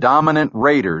XVIII, the dominant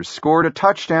Raiders scored a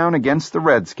touchdown against the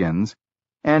Redskins,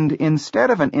 and instead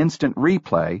of an instant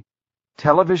replay,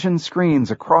 television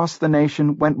screens across the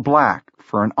nation went black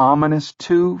for an ominous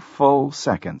 2 full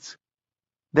seconds.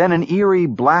 Then an eerie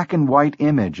black and white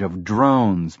image of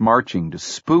drones marching to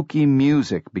spooky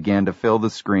music began to fill the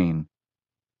screen.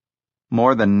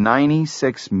 More than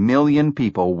 96 million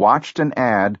people watched an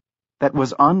ad that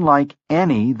was unlike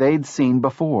any they'd seen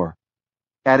before.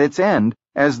 At its end,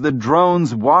 as the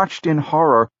drones watched in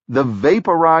horror the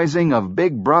vaporizing of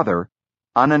Big Brother,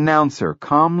 an announcer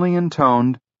calmly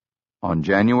intoned, "On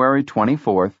January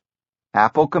 24th,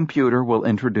 Apple Computer will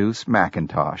introduce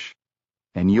Macintosh,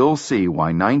 and you'll see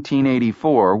why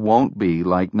 1984 won't be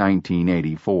like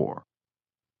 1984.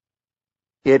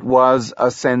 It was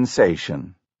a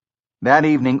sensation. That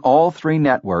evening, all 3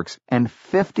 networks and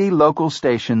 50 local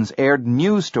stations aired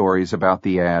news stories about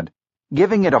the ad,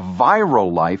 giving it a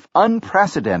viral life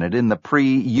unprecedented in the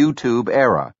pre-YouTube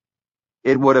era.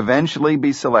 It would eventually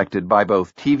be selected by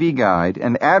both TV Guide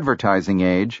and Advertising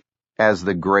Age as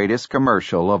the greatest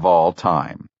commercial of all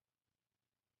time.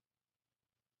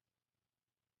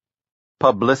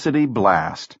 Publicity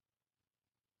blast.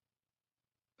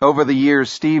 Over the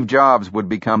years, Steve Jobs would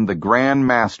become the grand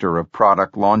master of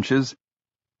product launches.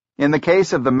 In the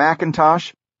case of the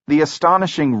Macintosh, the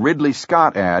astonishing Ridley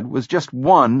Scott ad was just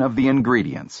one of the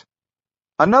ingredients.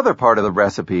 Another part of the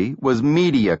recipe was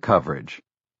media coverage.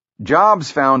 Jobs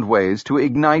found ways to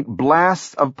ignite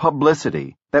blasts of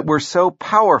publicity that were so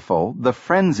powerful the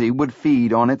frenzy would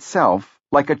feed on itself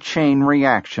like a chain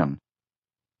reaction.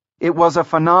 It was a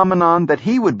phenomenon that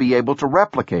he would be able to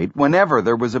replicate whenever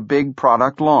there was a big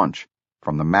product launch,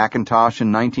 from the Macintosh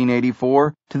in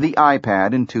 1984 to the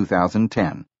iPad in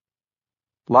 2010.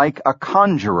 Like a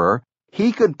conjurer,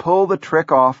 he could pull the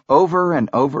trick off over and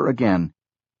over again,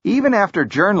 even after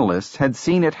journalists had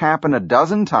seen it happen a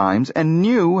dozen times and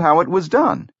knew how it was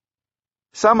done.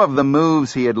 Some of the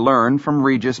moves he had learned from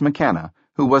Regis McKenna,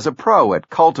 who was a pro at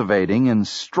cultivating and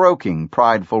stroking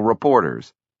prideful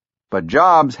reporters. But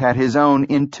Jobs had his own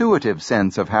intuitive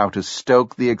sense of how to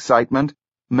stoke the excitement,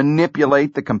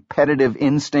 manipulate the competitive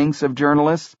instincts of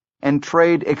journalists, and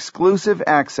trade exclusive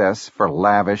access for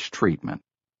lavish treatment.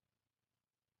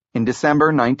 In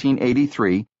December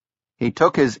 1983, he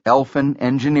took his elfin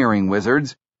engineering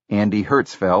wizards, Andy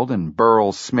Hertzfeld and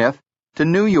Burl Smith, to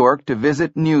New York to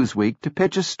visit Newsweek to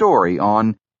pitch a story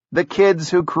on the kids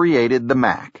who created the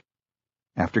Mac.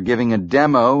 After giving a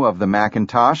demo of the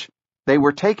Macintosh, they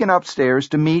were taken upstairs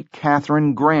to meet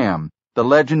Katharine Graham, the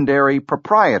legendary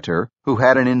proprietor who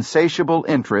had an insatiable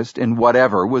interest in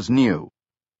whatever was new.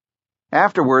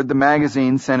 Afterward, the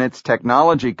magazine sent its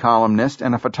technology columnist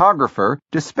and a photographer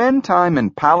to spend time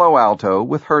in Palo Alto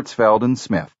with Hertzfeld and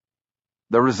Smith.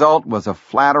 The result was a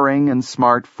flattering and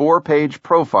smart 4-page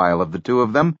profile of the two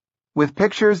of them, with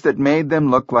pictures that made them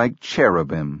look like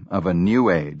cherubim of a new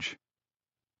age.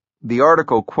 The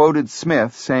article quoted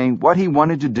Smith saying what he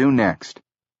wanted to do next.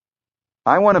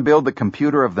 "I want to build the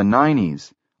computer of the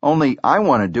 90s, only I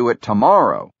want to do it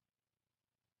tomorrow."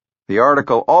 The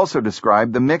article also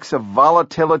described the mix of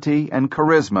volatility and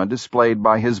charisma displayed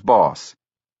by his boss.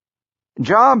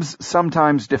 Jobs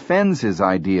sometimes defends his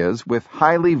ideas with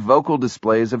highly vocal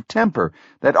displays of temper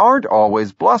that aren't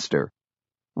always bluster.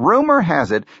 Rumor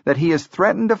has it that he has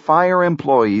threatened to fire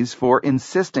employees for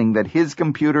insisting that his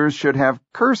computers should have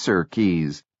cursor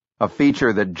keys, a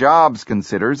feature that Jobs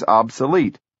considers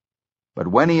obsolete. But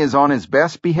when he is on his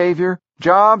best behavior,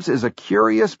 Jobs is a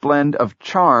curious blend of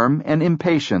charm and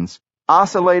impatience,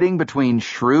 oscillating between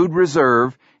shrewd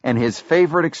reserve and his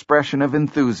favorite expression of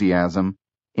enthusiasm,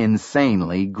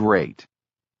 insanely great.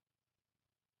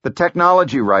 The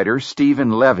technology writer Stephen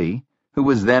Levy, who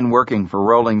was then working for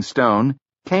Rolling Stone,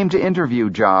 came to interview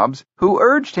Jobs, who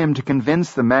urged him to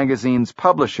convince the magazine's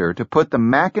publisher to put the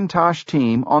Macintosh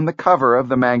team on the cover of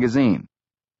the magazine.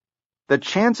 The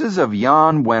chances of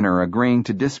Jan Wenner agreeing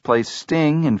to displace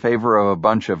Sting in favor of a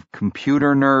bunch of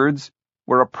computer nerds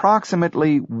were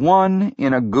approximately 1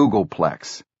 in a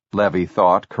Googleplex, Levy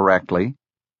thought correctly.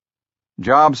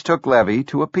 Jobs took Levy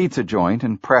to a pizza joint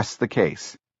and pressed the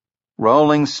case.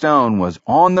 Rolling Stone was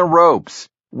on the ropes,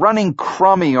 running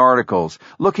crummy articles,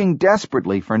 looking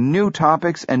desperately for new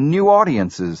topics and new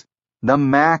audiences. The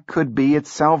Mac could be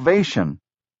its salvation.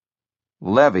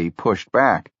 Levy pushed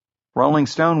back. Rolling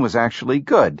Stone was actually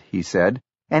good, he said,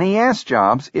 and he asked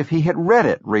Jobs if he had read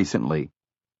it recently.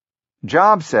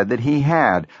 Jobs said that he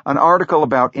had, an article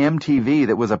about MTV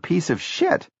that was a piece of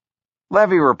shit.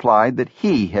 Levy replied that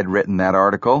he had written that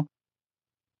article.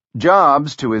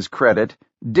 Jobs, to his credit,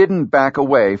 didn't back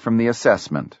away from the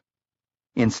assessment.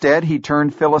 Instead, he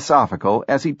turned philosophical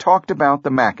as he talked about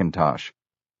the Macintosh.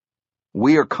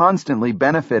 We are constantly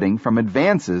benefiting from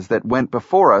advances that went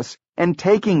before us and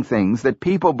taking things that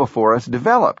people before us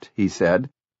developed, he said.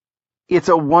 It's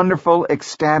a wonderful,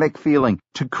 ecstatic feeling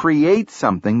to create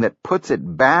something that puts it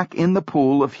back in the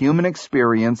pool of human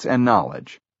experience and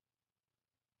knowledge.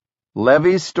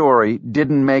 Levy's story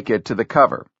didn't make it to the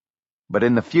cover, but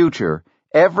in the future,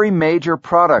 every major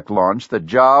product launch that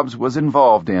Jobs was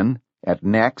involved in, at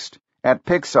Next, at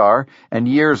Pixar, and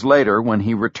years later when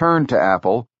he returned to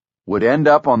Apple, would end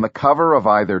up on the cover of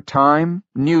either Time,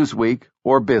 Newsweek,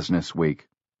 or Business Week.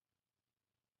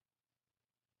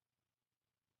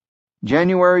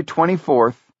 January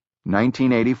 24th,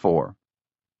 1984.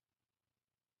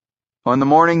 On the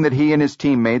morning that he and his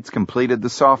teammates completed the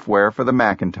software for the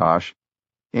Macintosh,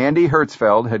 Andy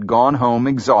Hertzfeld had gone home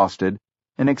exhausted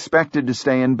and expected to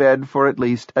stay in bed for at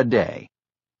least a day.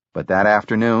 But that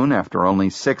afternoon, after only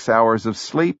 6 hours of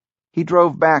sleep, he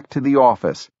drove back to the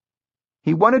office.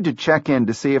 He wanted to check in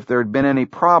to see if there had been any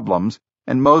problems,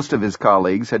 and most of his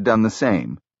colleagues had done the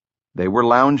same. They were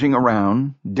lounging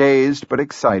around, dazed but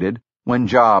excited, when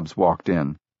Jobs walked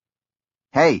in.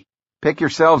 "Hey, pick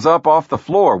yourselves up off the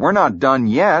floor. We're not done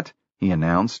yet," he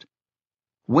announced.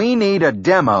 "We need a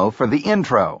demo for the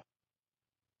intro."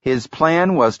 His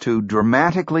plan was to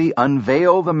dramatically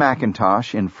unveil the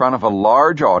Macintosh in front of a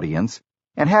large audience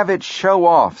and have it show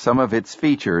off some of its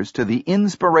features to the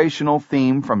inspirational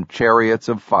theme from Chariots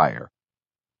of Fire.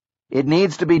 "It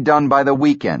needs to be done by the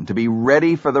weekend to be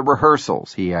ready for the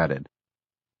rehearsals," he added.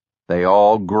 They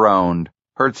all groaned,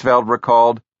 Hertzfeld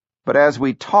recalled, but as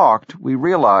we talked, we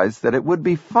realized that it would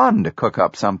be fun to cook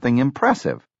up something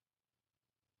impressive.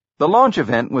 The launch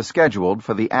event was scheduled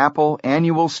for the Apple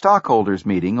annual stockholders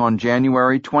meeting on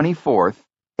January 24th,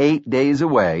 8 days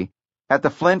away, at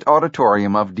the Flint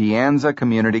Auditorium of De Anza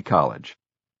Community College.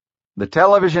 The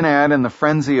television ad and the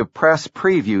frenzy of press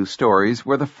preview stories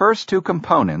were the first two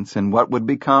components in what would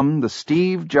become the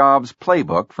Steve Jobs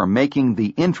playbook for making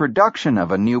the introduction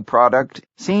of a new product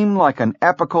seem like an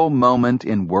epical moment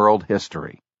in world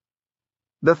history.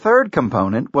 The third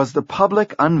component was the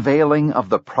public unveiling of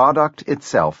the product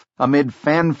itself, amid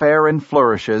fanfare and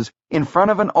flourishes, in front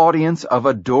of an audience of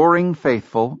adoring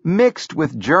faithful, mixed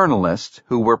with journalists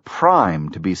who were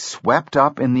primed to be swept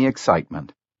up in the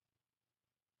excitement.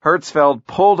 Hertzfeld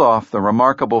pulled off the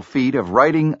remarkable feat of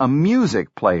writing a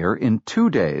music player in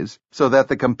 2 days so that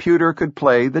the computer could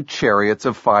play the Chariots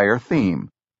of Fire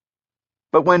theme.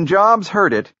 But when Jobs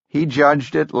heard it, he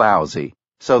judged it lousy,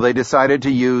 so they decided to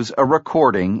use a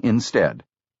recording instead.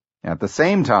 At the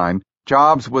same time,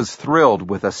 Jobs was thrilled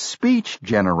with a speech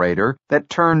generator that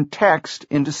turned text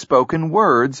into spoken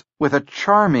words with a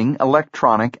charming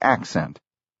electronic accent,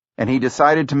 and he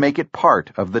decided to make it part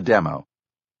of the demo.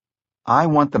 "I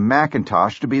want the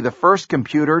Macintosh to be the first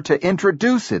computer to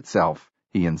introduce itself,"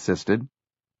 he insisted.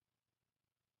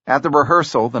 At the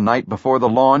rehearsal the night before the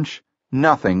launch,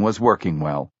 nothing was working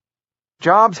well.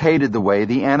 Jobs hated the way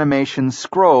the animation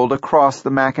scrolled across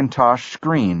the Macintosh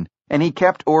screen, and he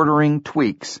kept ordering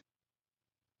tweaks.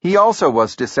 He also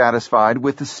was dissatisfied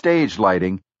with the stage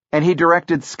lighting, and he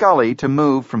directed Scully to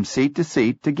move from seat to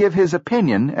seat to give his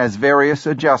opinion as various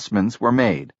adjustments were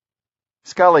made.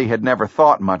 Scully had never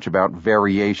thought much about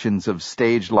variations of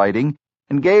stage lighting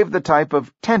and gave the type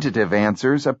of tentative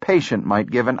answers a patient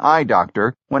might give an eye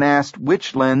doctor when asked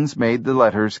which lens made the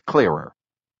letters clearer.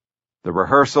 The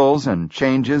rehearsals and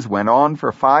changes went on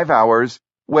for 5 hours,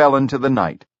 well into the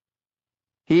night.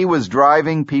 He was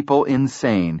driving people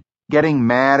insane, getting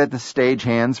mad at the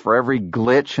stagehands for every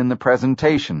glitch in the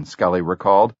presentation, Scully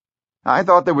recalled. "I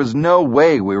thought there was no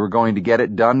way we were going to get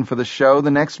it done for the show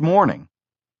the next morning."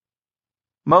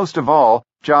 Most of all,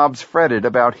 Jobs fretted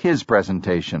about his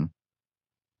presentation.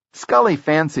 Scully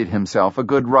fancied himself a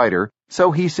good writer,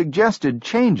 so he suggested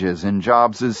changes in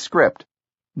Jobs's script.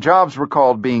 Jobs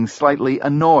recalled being slightly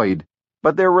annoyed,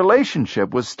 but their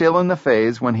relationship was still in the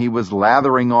phase when he was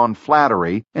lathering on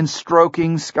flattery and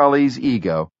stroking Scully's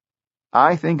ego.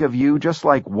 "I think of you just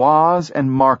like Woz and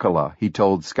Markula," he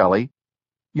told Scully.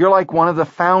 "You're like one of the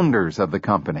founders of the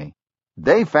company.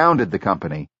 They founded the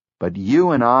company, but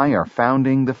you and I are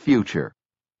founding the future."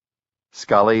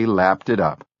 Scully lapped it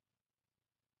up.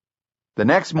 The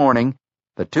next morning,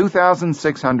 the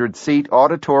 2,600-seat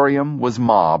auditorium was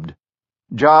mobbed.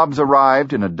 Jobs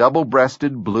arrived in a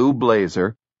double-breasted blue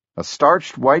blazer, a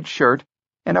starched white shirt,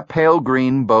 and a pale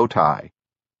green bow tie.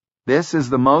 "This is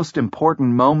the most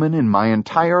important moment in my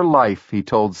entire life," he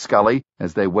told Scully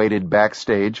as they waited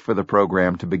backstage for the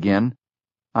program to begin.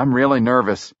 "I'm really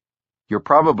nervous. You're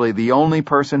probably the only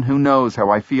person who knows how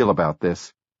I feel about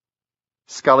this."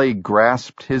 Scully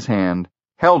grasped his hand,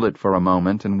 held it for a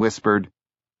moment, and whispered,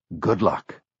 "Good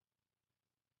luck."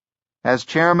 As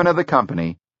chairman of the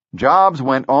company, Jobs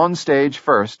went on stage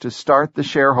first to start the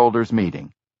shareholders'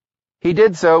 meeting. He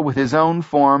did so with his own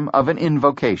form of an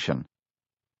invocation.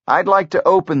 "I'd like to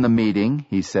open the meeting,"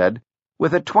 he said,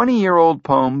 "with a 20-year-old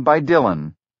poem by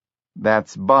Dylan."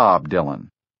 That's Bob Dylan.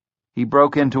 He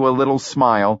broke into a little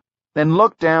smile, then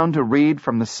looked down to read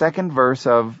from the second verse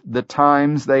of "The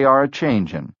Times They Are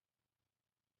A-Changin'."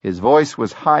 His voice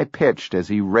was high-pitched as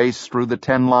he raced through the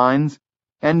 10 lines,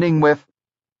 ending with,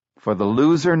 "For the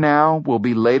loser now will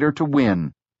be later to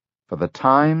win, for the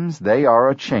times they are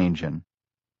a-changin'."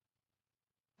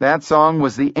 That song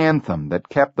was the anthem that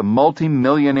kept the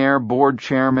multi-millionaire board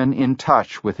chairman in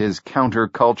touch with his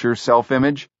counterculture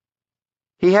self-image.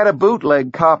 He had a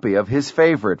bootleg copy of his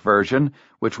favorite version,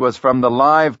 which was from the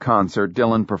live concert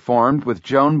Dylan performed with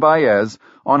Joan Baez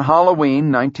on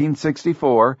Halloween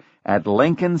 1964 at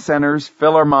Lincoln Center's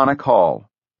Philharmonic Hall.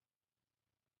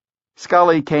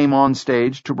 Scully came on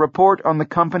stage to report on the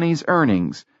company's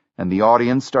earnings, and the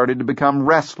audience started to become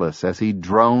restless as he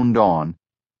droned on.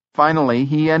 Finally,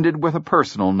 he ended with a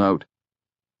personal note.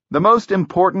 "The most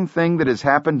important thing that has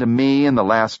happened to me in the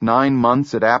last 9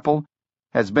 months at Apple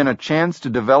has been a chance to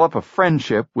develop a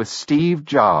friendship with Steve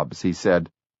Jobs," he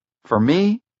said. "For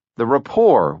me, the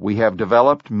rapport we have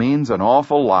developed means an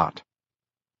awful lot."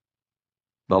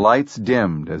 The lights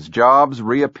dimmed as Jobs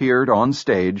reappeared on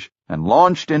stage and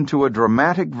launched into a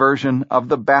dramatic version of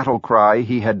the battle cry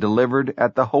he had delivered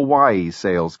at the Hawaii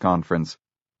sales conference.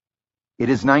 "It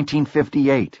is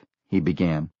 1958, he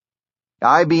began.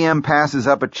 "IBM passes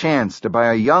up a chance to buy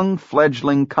a young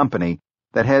fledgling company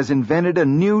that has invented a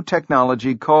new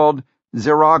technology called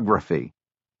xerography.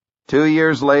 2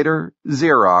 years later,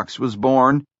 Xerox was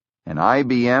born, and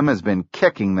IBM has been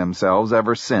kicking themselves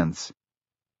ever since."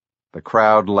 The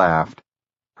crowd laughed.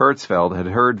 Hertzfeld had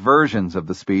heard versions of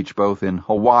the speech both in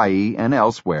Hawaii and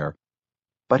elsewhere,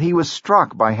 but he was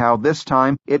struck by how this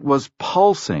time it was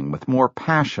pulsing with more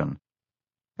passion.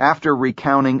 After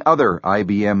recounting other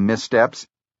IBM missteps,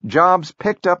 Jobs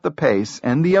picked up the pace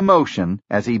and the emotion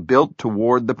as he built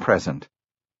toward the present.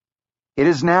 "It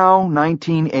is now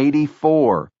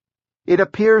 1984. It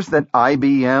appears that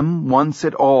IBM wants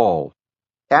it all.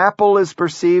 Apple is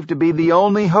perceived to be the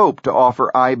only hope to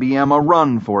offer IBM a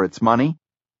run for its money.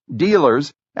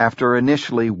 Dealers, after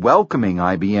initially welcoming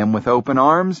IBM with open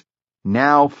arms,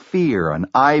 now fear an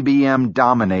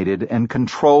IBM-dominated and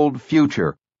controlled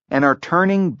future, and are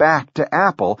turning back to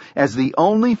Apple as the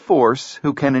only force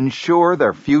who can ensure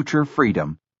their future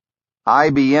freedom.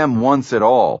 IBM wants it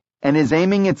all, and is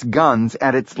aiming its guns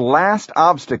at its last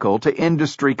obstacle to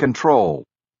industry control,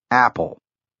 Apple.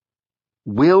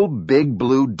 Will Big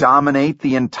Blue dominate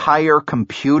the entire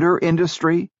computer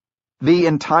industry? The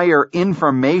entire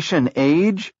information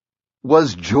age?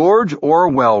 Was George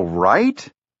Orwell right?"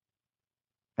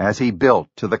 As he built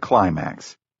to the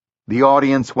climax, the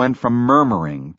audience went from murmuring